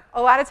later.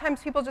 A lot of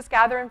times people just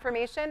gather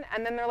information,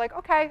 and then they're like,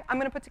 OK, I'm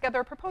going to put together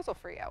a proposal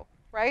for you,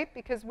 right?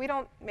 Because we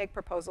don't make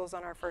proposals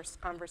on our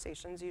first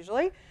conversations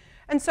usually.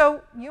 And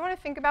so you want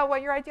to think about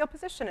what your ideal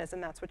position is,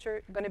 and that's what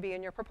you're going to be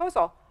in your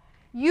proposal.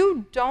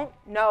 You don't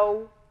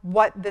know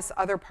what this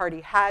other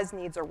party has,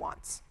 needs, or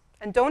wants.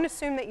 And don't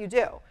assume that you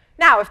do.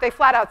 Now, if they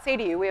flat out say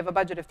to you, we have a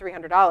budget of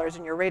 $300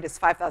 and your rate is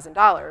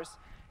 $5,000,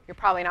 you're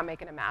probably not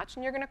making a match,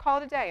 and you're going to call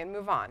it a day and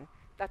move on.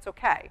 That's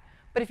OK.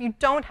 But if you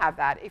don't have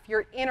that, if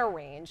you're in a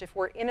range, if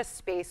we're in a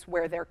space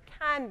where there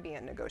can be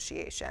a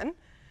negotiation,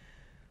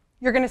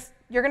 you're going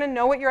to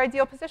know what your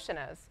ideal position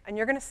is, and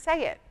you're going to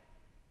say it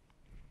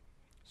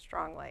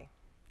strongly.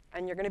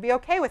 And you're going to be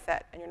OK with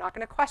it, and you're not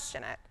going to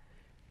question it.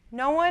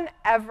 No one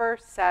ever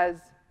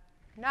says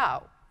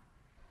no.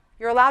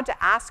 You're allowed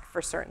to ask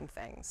for certain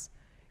things.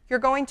 You're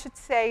going to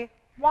say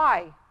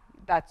why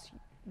that's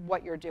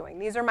what you're doing.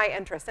 These are my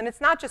interests. And it's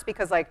not just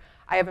because, like,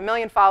 I have 1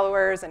 million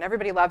followers and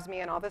everybody loves me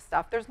and all this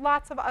stuff. There's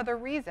lots of other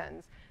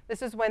reasons.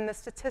 This is when the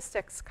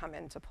statistics come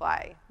into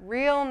play.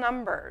 Real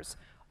numbers,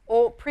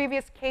 old,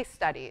 previous case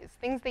studies,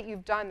 things that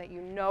you've done that you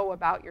know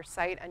about your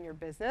site and your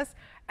business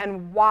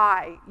and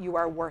why you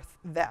are worth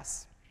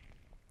this.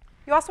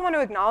 You also want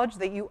to acknowledge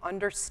that you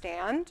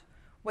understand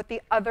what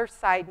the other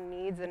side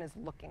needs and is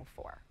looking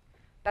for.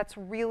 That's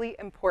really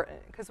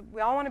important because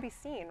we all want to be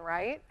seen,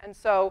 right? And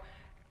so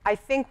I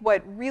think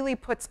what really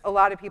puts a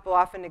lot of people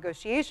off in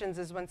negotiations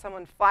is when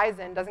someone flies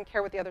in, doesn't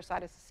care what the other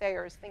side has to say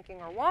or is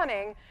thinking or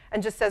wanting,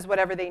 and just says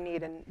whatever they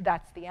need, and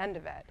that's the end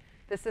of it.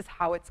 This is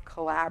how it's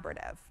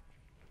collaborative.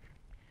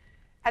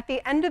 At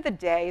the end of the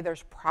day,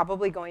 there's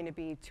probably going to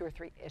be 2 or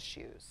 3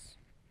 issues,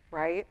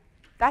 right?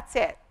 That's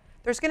it.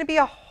 There's going to be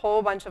a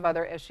whole bunch of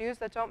other issues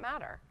that don't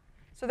matter.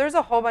 So there's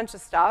a whole bunch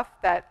of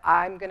stuff that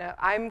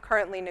I'm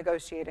currently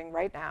negotiating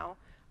right now.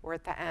 We're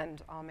at the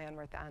end. Oh, man,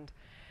 we're at the end.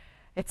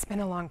 It's been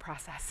a long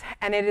process,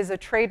 and it is a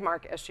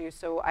trademark issue.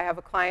 So I have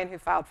a client who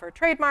filed for a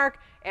trademark,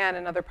 and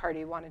another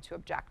party wanted to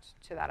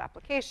object to that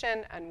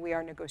application, and we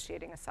are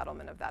negotiating a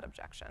settlement of that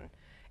objection.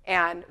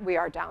 And we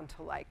are down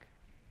to, like,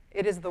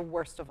 it is the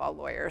worst of all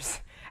lawyers.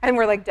 And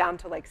we're, like, down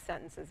to, like,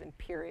 sentences and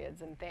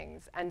periods and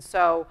things. And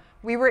so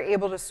we were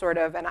able to sort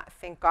of, and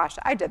thank gosh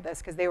I did this,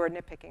 because they were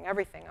nitpicking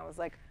everything. I was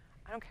like,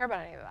 I don't care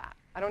about any of that.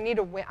 I don't need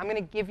to win. I'm going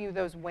to give you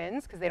those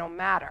wins, because they don't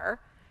matter.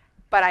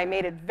 But I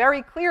made it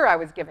very clear I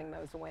was giving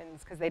those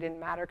wins because they didn't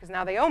matter, because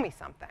now they owe me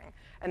something.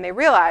 And they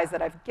realize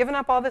that I've given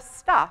up all this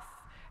stuff,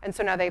 and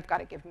so now they've got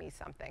to give me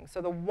something.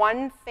 So the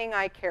one thing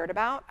I cared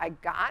about, I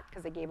got,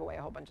 because I gave away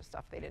a whole bunch of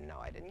stuff they didn't know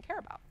I didn't care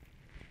about.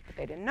 But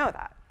they didn't know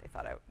that. They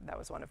thought that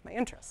was one of my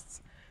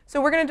interests. So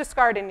we're going to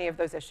discard any of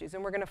those issues,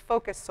 and we're going to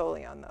focus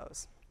solely on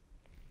those.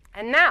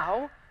 And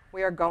now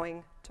we are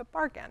going to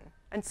bargain.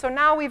 And so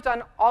now we've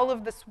done all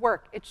of this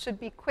work. It should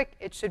be quick.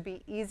 It should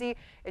be easy.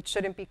 It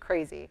shouldn't be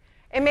crazy.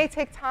 It may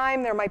take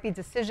time. There might be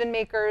decision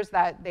makers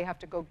that they have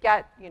to go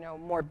get, you know,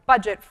 more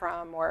budget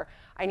from, or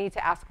I need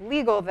to ask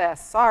legal this,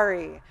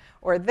 sorry,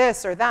 or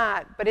this or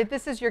that. But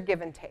this is your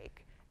give and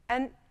take.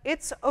 And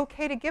it's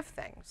OK to give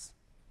things.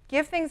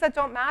 Give things that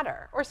don't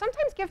matter. Or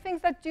sometimes give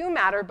things that do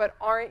matter but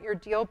aren't your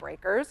deal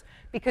breakers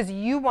because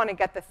you want to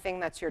get the thing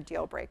that's your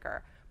deal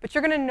breaker. But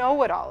you're going to know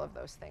what all of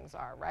those things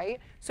are, right?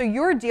 So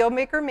your deal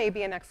maker may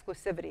be an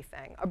exclusivity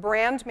thing. A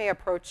brand may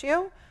approach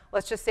you.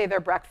 Let's just say they're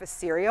breakfast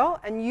cereal,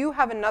 and you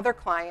have another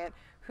client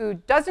who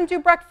doesn't do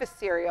breakfast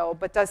cereal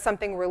but does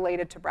something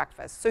related to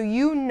breakfast. So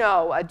you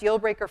know a deal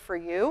breaker for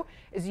you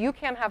is you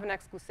can't have an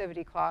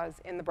exclusivity clause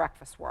in the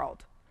breakfast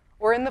world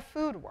or in the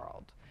food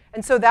world.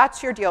 And so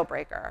that's your deal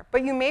breaker.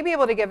 But you may be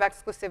able to give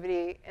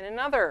exclusivity in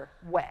another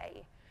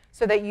way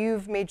so that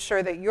you've made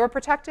sure that you're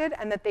protected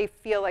and that they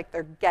feel like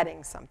they're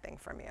getting something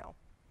from you.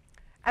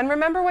 And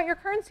remember what your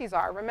currencies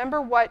are.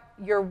 Remember what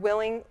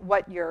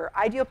your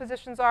ideal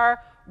positions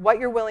are, what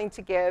you're willing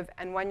to give,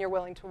 and when you're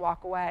willing to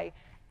walk away.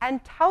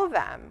 And tell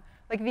them,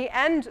 like, the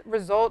end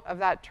result of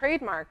that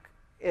trademark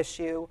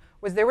issue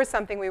was there was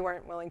something we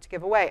weren't willing to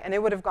give away, and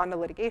it would have gone to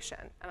litigation.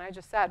 And I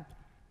just said,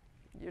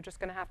 you're just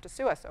going to have to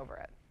sue us over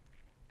it.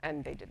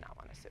 And they did not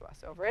want to sue us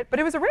over it, but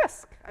it was a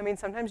risk. I mean,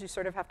 sometimes you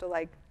sort of have to,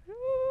 like,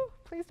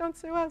 please don't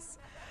sue us.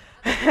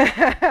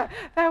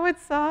 That would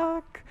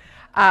suck.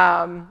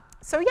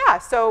 So yeah,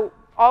 so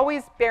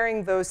always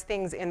bearing those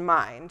things in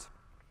mind.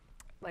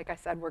 Like I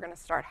said, we're going to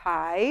start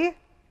high. I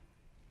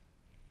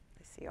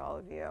see all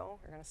of you.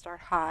 We're going to start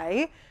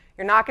high.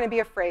 You're not going to be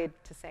afraid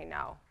to say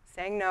no.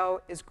 Saying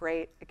no is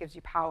great. It gives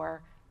you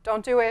power.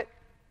 Don't do it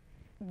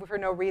for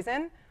no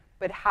reason,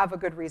 but have a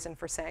good reason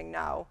for saying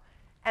no.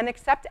 And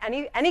accept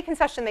any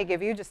concession they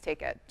give you, just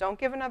take it. Don't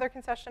give another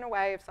concession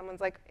away. If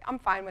someone's like, I'm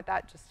fine with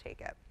that, just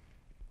take it.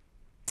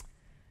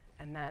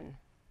 And then,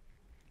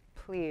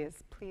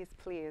 please, please,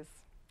 please,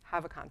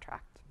 have a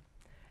contract.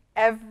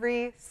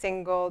 Every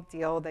single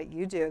deal that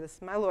you do, this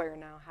is my lawyer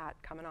now hat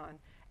coming on,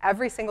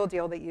 every single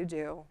deal that you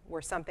do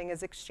where something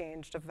is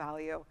exchanged of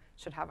value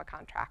should have a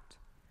contract.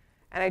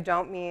 And I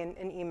don't mean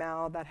an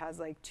email that has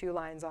like 2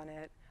 lines on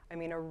it. I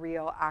mean a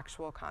real,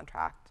 actual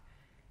contract.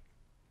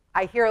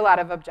 I hear a lot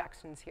of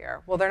objections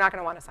here. Well, they're not going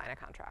to want to sign a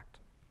contract.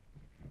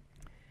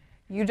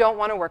 You don't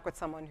want to work with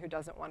someone who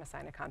doesn't want to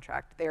sign a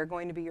contract. They are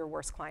going to be your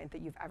worst client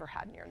that you've ever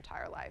had in your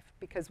entire life.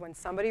 Because when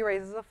somebody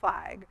raises a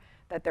flag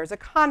that there's a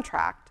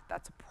contract,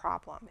 that's a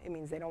problem. It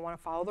means they don't want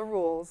to follow the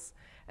rules,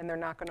 and they're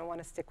not going to want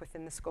to stick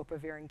within the scope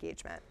of your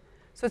engagement.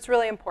 So it's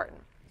really important.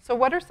 So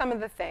what are some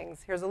of the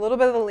things? Here's a little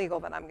bit of the legal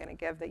that I'm going to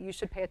give that you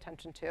should pay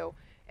attention to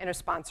in a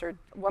sponsored,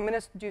 well, I'm going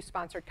to do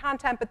sponsored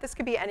content, but this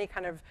could be any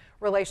kind of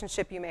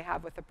relationship you may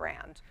have with a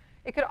brand.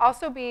 It could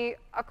also be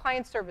a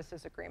client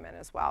services agreement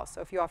as well.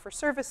 So if you offer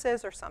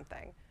services or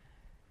something,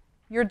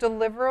 your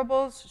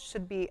deliverables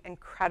should be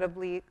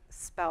incredibly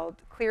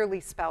clearly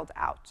spelled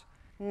out.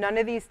 None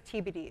of these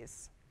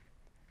TBDs,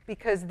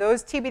 because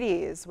those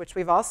TBDs, which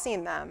we've all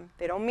seen them,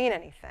 they don't mean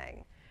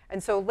anything.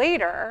 And so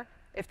later,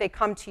 if they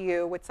come to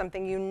you with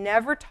something you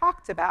never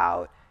talked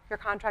about, your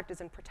contract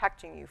isn't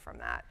protecting you from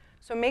that.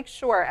 So make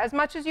sure, as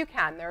much as you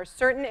can, there are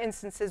certain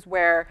instances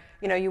where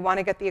you want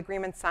to get the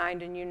agreement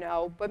signed and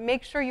but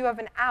make sure you have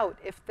an out.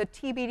 If the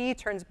TBD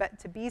turns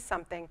to be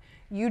something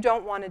you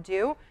don't want to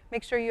do,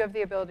 make sure you have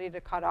the ability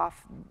to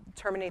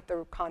terminate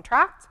the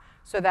contract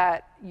so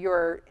that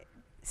you're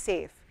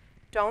safe.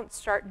 Don't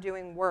start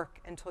doing work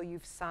until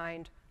you've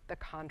signed the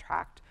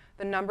contract.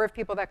 The number of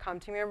people that come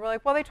to me and were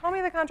like, well, they told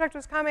me the contract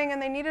was coming and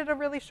they needed a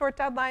really short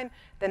deadline,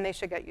 then they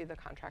should get you the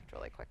contract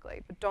really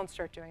quickly. But don't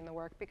start doing the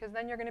work, because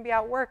then you're going to be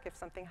out work if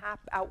something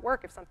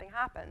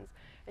happens,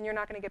 and you're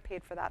not going to get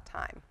paid for that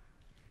time.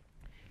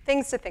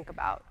 Things to think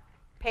about.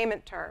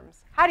 Payment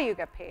terms. How do you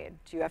get paid?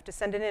 Do you have to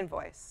send an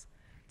invoice?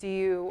 Do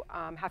you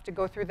have to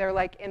go through their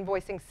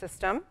invoicing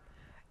system?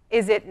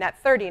 Is it net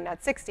 30,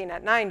 net 60,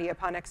 net 90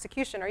 upon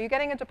execution? Are you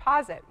getting a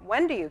deposit?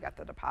 When do you get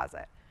the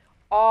deposit?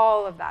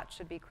 All of that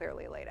should be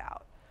clearly laid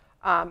out.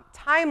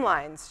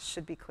 Timelines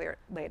should be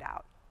laid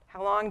out.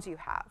 How long do you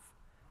have?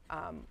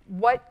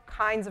 What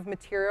kinds of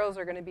materials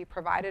are going to be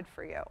provided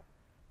for you?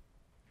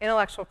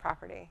 Intellectual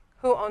property.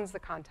 Who owns the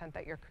content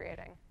that you're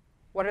creating?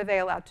 What are they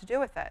allowed to do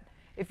with it?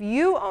 If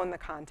you own the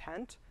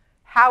content,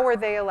 how are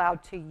they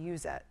allowed to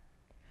use it?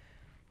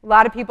 A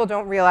lot of people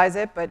don't realize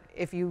it, but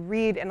if you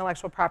read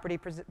intellectual property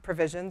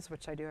provisions,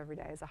 which I do every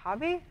day as a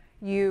hobby,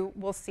 you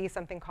will see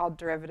something called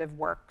derivative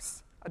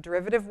works. A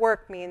derivative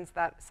work means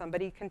that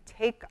somebody can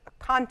take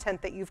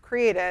content that you've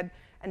created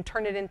and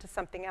turn it into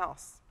something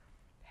else.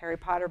 Harry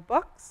Potter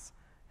books,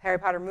 Harry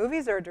Potter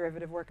movies are a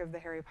derivative work of the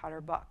Harry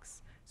Potter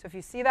books. So if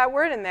you see that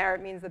word in there,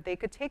 it means that they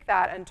could take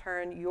that and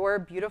turn your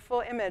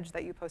beautiful image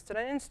that you posted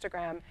on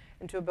Instagram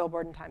into a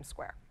billboard in Times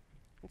Square.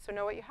 And so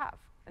know what you have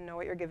and know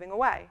what you're giving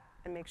away.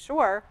 And make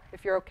sure,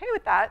 if you're okay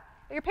with that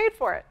you're paid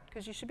for it,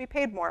 because you should be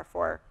paid more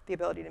for the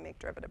ability to make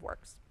derivative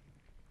works.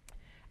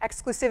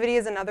 Exclusivity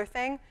is another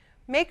thing.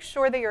 Make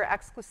sure that your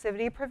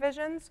exclusivity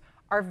provisions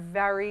are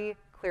very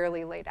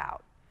clearly laid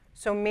out.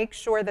 So make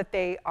sure that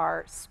they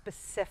are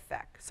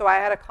specific. So I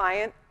had a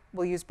client,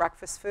 we'll use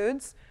breakfast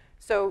foods.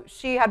 So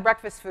she had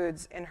breakfast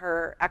foods in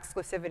her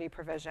exclusivity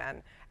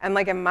provision. And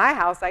in my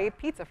house, I eat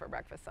pizza for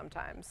breakfast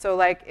sometimes. So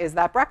is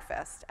that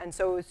breakfast? And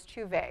so it was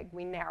too vague.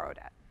 We narrowed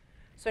it.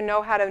 So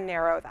know how to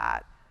narrow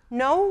that.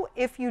 Know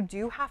if you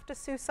do have to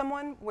sue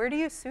someone, where do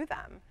you sue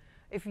them?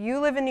 If you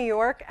live in New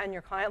York and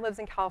your client lives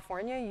in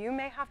California, you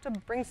may have to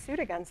bring suit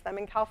against them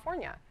in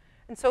California.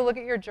 And so look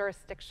at your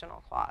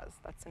jurisdictional clause.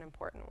 That's an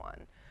important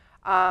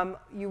one.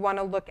 You want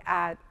to look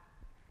at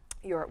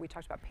we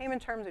talked about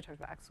payment terms, we talked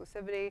about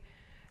exclusivity.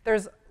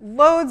 There's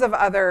loads of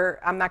other,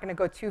 I'm not going to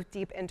go too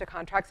deep into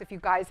contracts. If you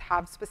guys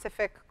have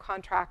specific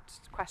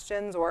contract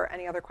questions or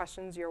any other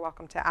questions, you're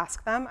welcome to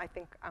ask them. I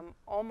think I'm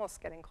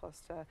almost getting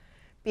close to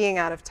being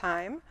out of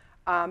time.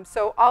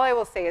 So all I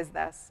will say is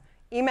this.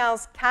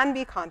 Emails can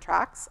be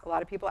contracts. A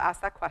lot of people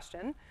ask that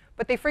question.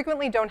 But they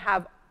frequently don't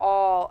have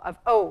all of,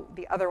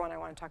 the other one I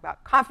want to talk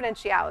about,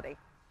 confidentiality.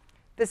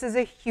 This is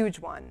a huge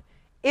one.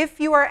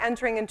 If you are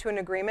entering into an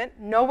agreement,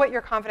 know what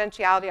your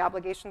confidentiality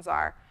obligations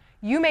are.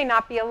 You may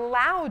not be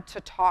allowed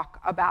to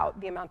talk about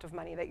the amount of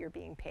money that you're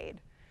being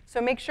paid. So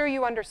make sure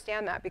you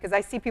understand that, because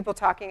I see people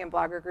talking in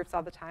blogger groups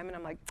all the time, and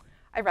I'm like,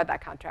 I read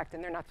that contract,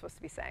 and they're not supposed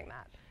to be saying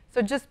that.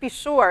 So just be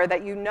sure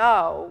that you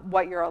know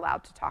what you're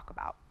allowed to talk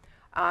about.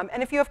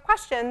 And if you have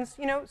questions,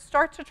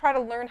 start to try to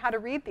learn how to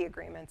read the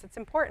agreements. It's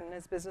important.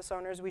 As business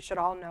owners, we should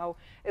all know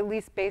at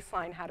least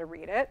baseline how to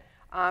read it.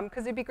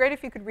 Because it'd be great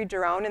if you could read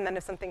your own, and then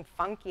if something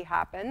funky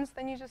happens,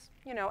 then you just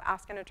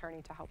ask an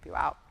attorney to help you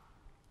out.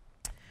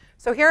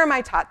 So here are my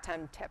top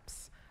 10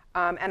 tips.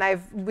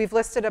 And we've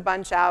listed a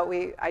bunch out.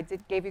 I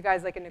gave you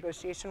guys like a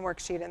negotiation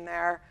worksheet in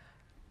there.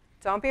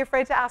 Don't be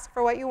afraid to ask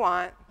for what you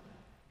want.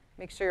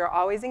 Make sure you're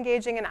always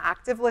engaging in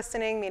active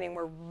listening, meaning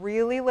we're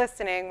really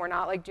listening. We're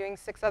not like doing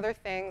 6 other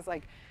things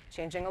like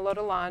changing a load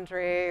of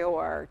laundry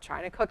or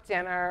trying to cook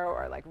dinner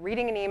or like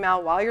reading an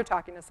email while you're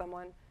talking to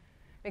someone.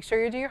 Make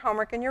sure you do your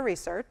homework and your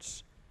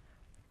research.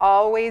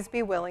 Always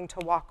be willing to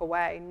walk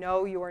away.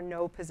 Know your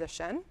no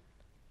position.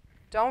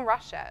 Don't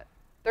rush it.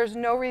 There's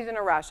no reason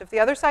to rush. If the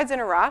other side's in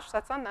a rush,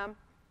 that's on them.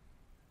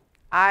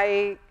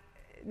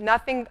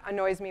 Nothing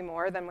annoys me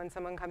more than when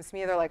someone comes to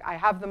me, they're like, I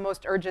have the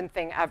most urgent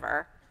thing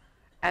ever.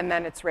 And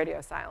then it's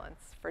radio silence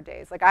for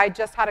days. Like I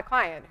just had a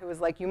client who was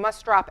like, you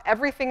must drop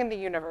everything in the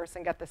universe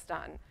and get this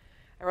done.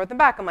 I wrote them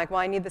back. I'm like, well,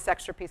 I need this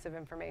extra piece of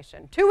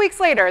information. 2 weeks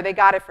later, they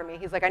got it for me.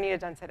 He's like, I need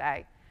it done today.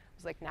 I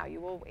was like, now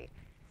you will wait.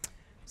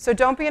 So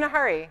don't be in a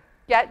hurry.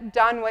 Get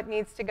done what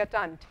needs to get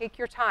done. Take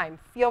your time.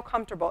 Feel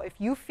comfortable. If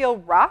you feel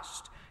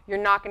rushed, you're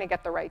not going to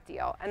get the right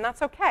deal. And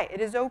that's okay. It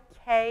is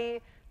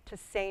okay to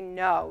say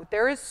no.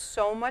 There is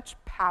so much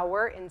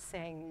power in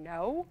saying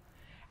no.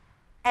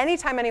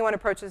 Anytime anyone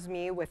approaches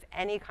me with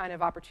any kind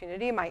of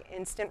opportunity, my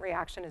instant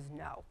reaction is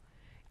no.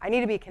 I need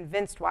to be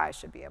convinced why I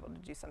should be able to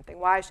do something,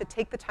 why I should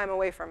take the time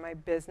away from my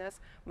business,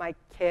 my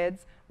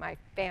kids, my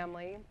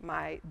family,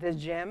 the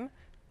gym,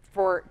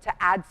 to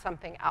add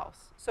something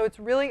else. So it's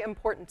really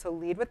important to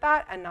lead with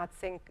that and not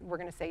think we're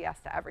going to say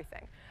yes to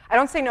everything. I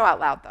don't say no out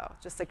loud, though.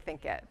 Just like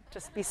think it.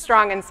 Just be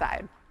strong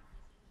inside.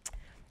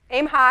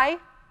 Aim high.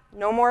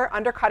 No more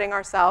undercutting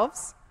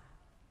ourselves.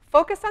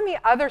 Focus on the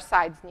other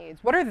side's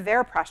needs. What are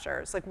their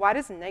pressures? Like, why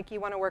does Nike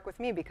want to work with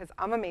me? Because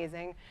I'm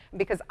amazing, and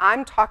because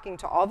I'm talking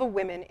to all the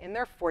women in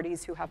their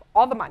 40s who have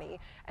all the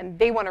money, and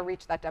they want to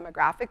reach that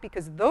demographic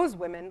because those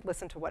women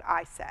listen to what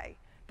I say.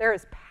 There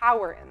is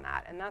power in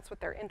that, and that's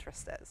what their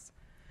interest is.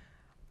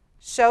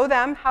 Show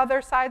them how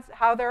their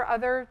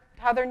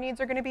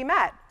needs are going to be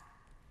met.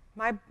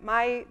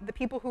 The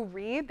people who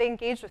read, they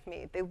engage with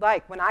me. They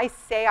like, when I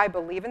say I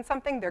believe in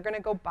something, they're going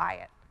to go buy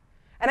it.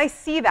 And I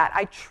see that.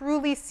 I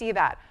truly see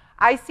that.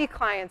 I see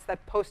clients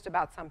that post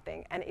about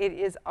something, and it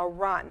is a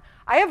run.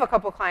 I have a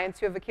couple clients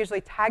who have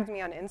occasionally tagged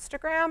me on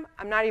Instagram.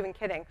 I'm not even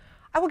kidding.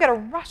 I will get a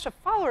rush of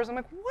followers. I'm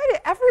like,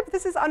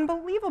 this is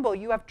unbelievable.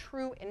 You have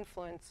true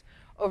influence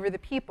over the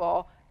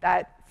people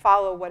that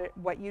follow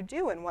what you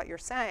do and what you're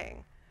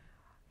saying.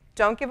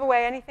 Don't give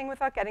away anything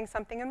without getting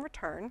something in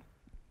return,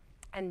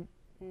 and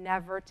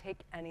never take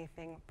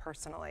anything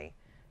personally.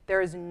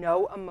 There is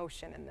no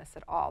emotion in this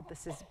at all.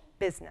 This is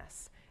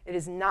business. It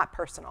is not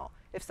personal.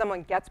 If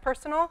someone gets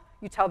personal,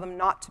 you tell them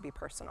not to be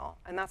personal.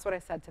 And that's what I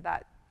said to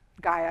that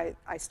guy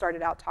I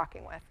started out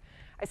talking with.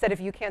 I said, if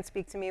you can't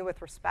speak to me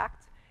with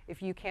respect,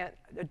 if you can't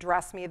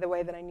address me the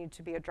way that I need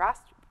to be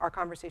addressed, our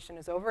conversation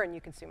is over and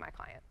you can sue my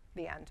client,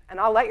 the end. And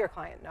I'll let your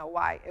client know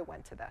why it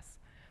went to this.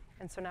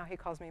 And so now he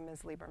calls me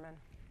Ms. Lieberman.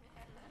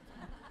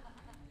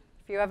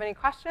 If you have any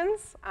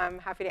questions, I'm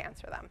happy to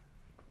answer them.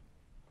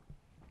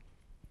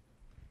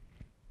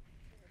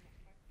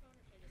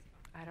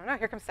 I don't know.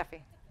 Here comes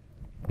Steffi.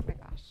 Oh my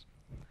gosh.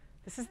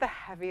 This is the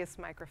heaviest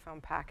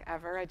microphone pack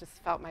ever. I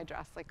just felt my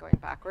dress like going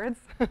backwards.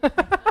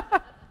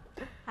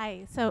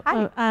 Hi. So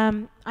Hi.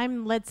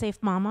 I'm lead safe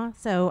mama.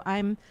 So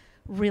I'm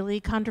really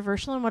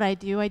controversial in what I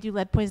do. I do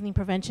lead poisoning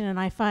prevention, and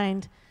I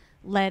find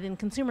lead in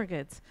consumer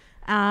goods.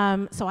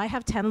 So I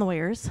have 10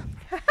 lawyers.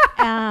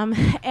 And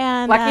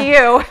lucky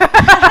you.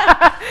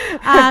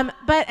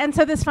 And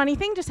so this funny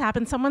thing just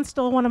happened. Someone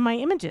stole one of my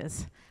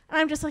images. And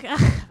I'm just like,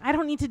 I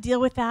don't need to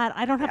deal with that.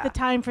 I don't have the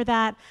time for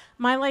that.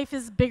 My life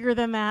is bigger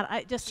than that.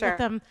 I just let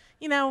them,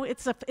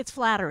 it's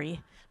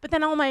flattery. But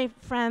then all my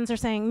friends are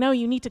saying, no,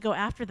 you need to go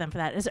after them for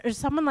that. Is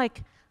someone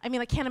like, I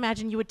can't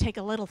imagine you would take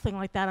a little thing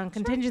like that on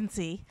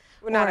contingency.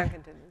 Well, not on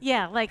contingency.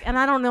 Yeah, and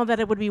I don't know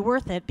that it would be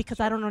worth it because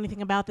I don't know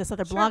anything about this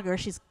other blogger.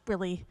 She's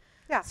really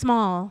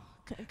small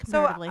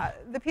comparatively. So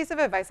the piece of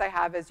advice I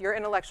have is your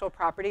intellectual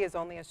property is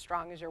only as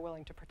strong as you're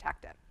willing to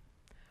protect it.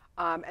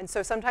 And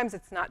so sometimes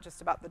it's not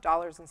just about the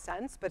dollars and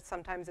cents, but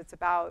sometimes it's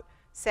about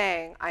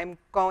saying, I'm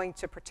going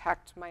to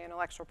protect my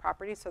intellectual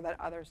property so that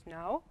others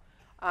know.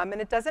 And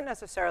it doesn't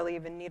necessarily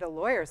even need a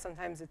lawyer.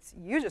 Sometimes it's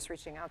you just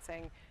reaching out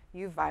saying,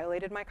 you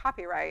violated my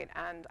copyright,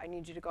 and I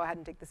need you to go ahead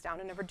and take this down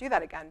and never do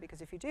that again, because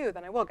if you do,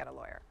 then I will get a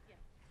lawyer. Yeah.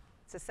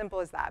 It's as simple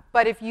as that.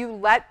 But if you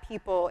let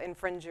people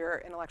infringe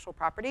your intellectual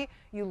property,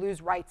 you lose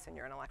rights in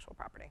your intellectual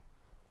property.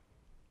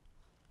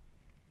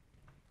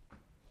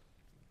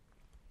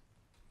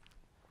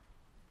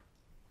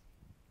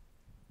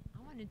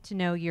 I wanted to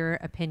know your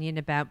opinion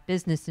about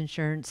business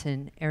insurance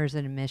and errors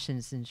and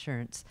omissions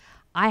insurance.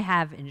 I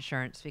have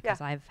insurance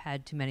because I've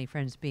had too many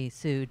friends be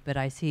sued, but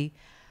I see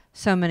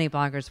so many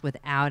bloggers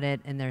without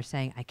it, and they're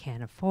saying, I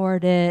can't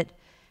afford it.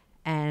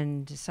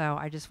 And so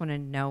I just want to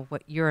know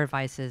what your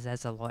advice is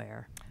as a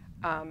lawyer.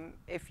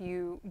 If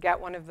you get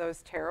one of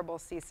those terrible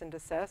cease and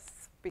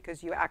desists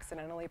because you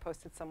accidentally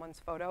posted someone's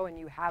photo and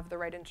you have the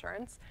right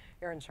insurance,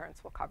 your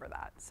insurance will cover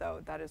that.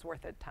 So that is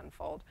worth it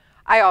tenfold.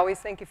 I always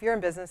think if you're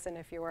in business and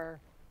if you're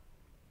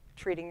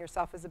treating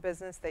yourself as a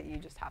business that you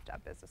just have to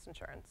have business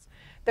insurance.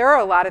 There are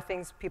a lot of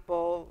things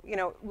people, you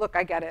know, look,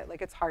 I get it.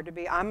 Like, it's hard to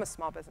be, I'm a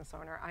small business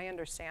owner. I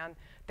understand.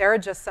 There are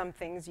just some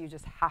things you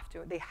just have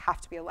to, they have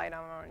to be a light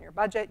on your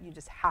budget. You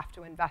just have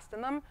to invest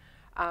in them.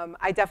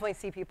 I definitely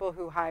see people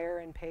who hire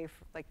and pay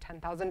for like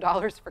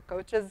 $10,000 for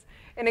coaches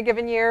in a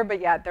given year,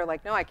 but yet they're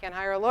like, no, I can't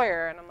hire a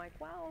lawyer. And I'm like,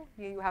 well,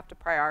 you have to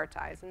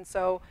prioritize. And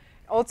so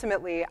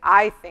ultimately,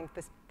 I think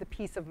the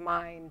peace of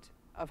mind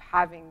of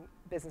having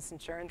business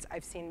insurance,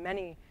 I've seen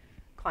many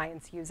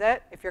clients use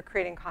it. If you're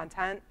creating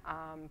content,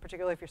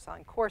 particularly if you're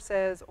selling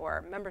courses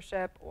or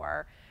membership,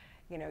 or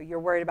you're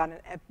worried about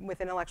with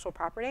intellectual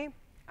property,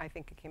 I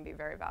think it can be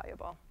very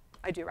valuable.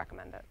 I do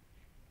recommend it.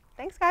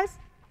 Thanks, guys.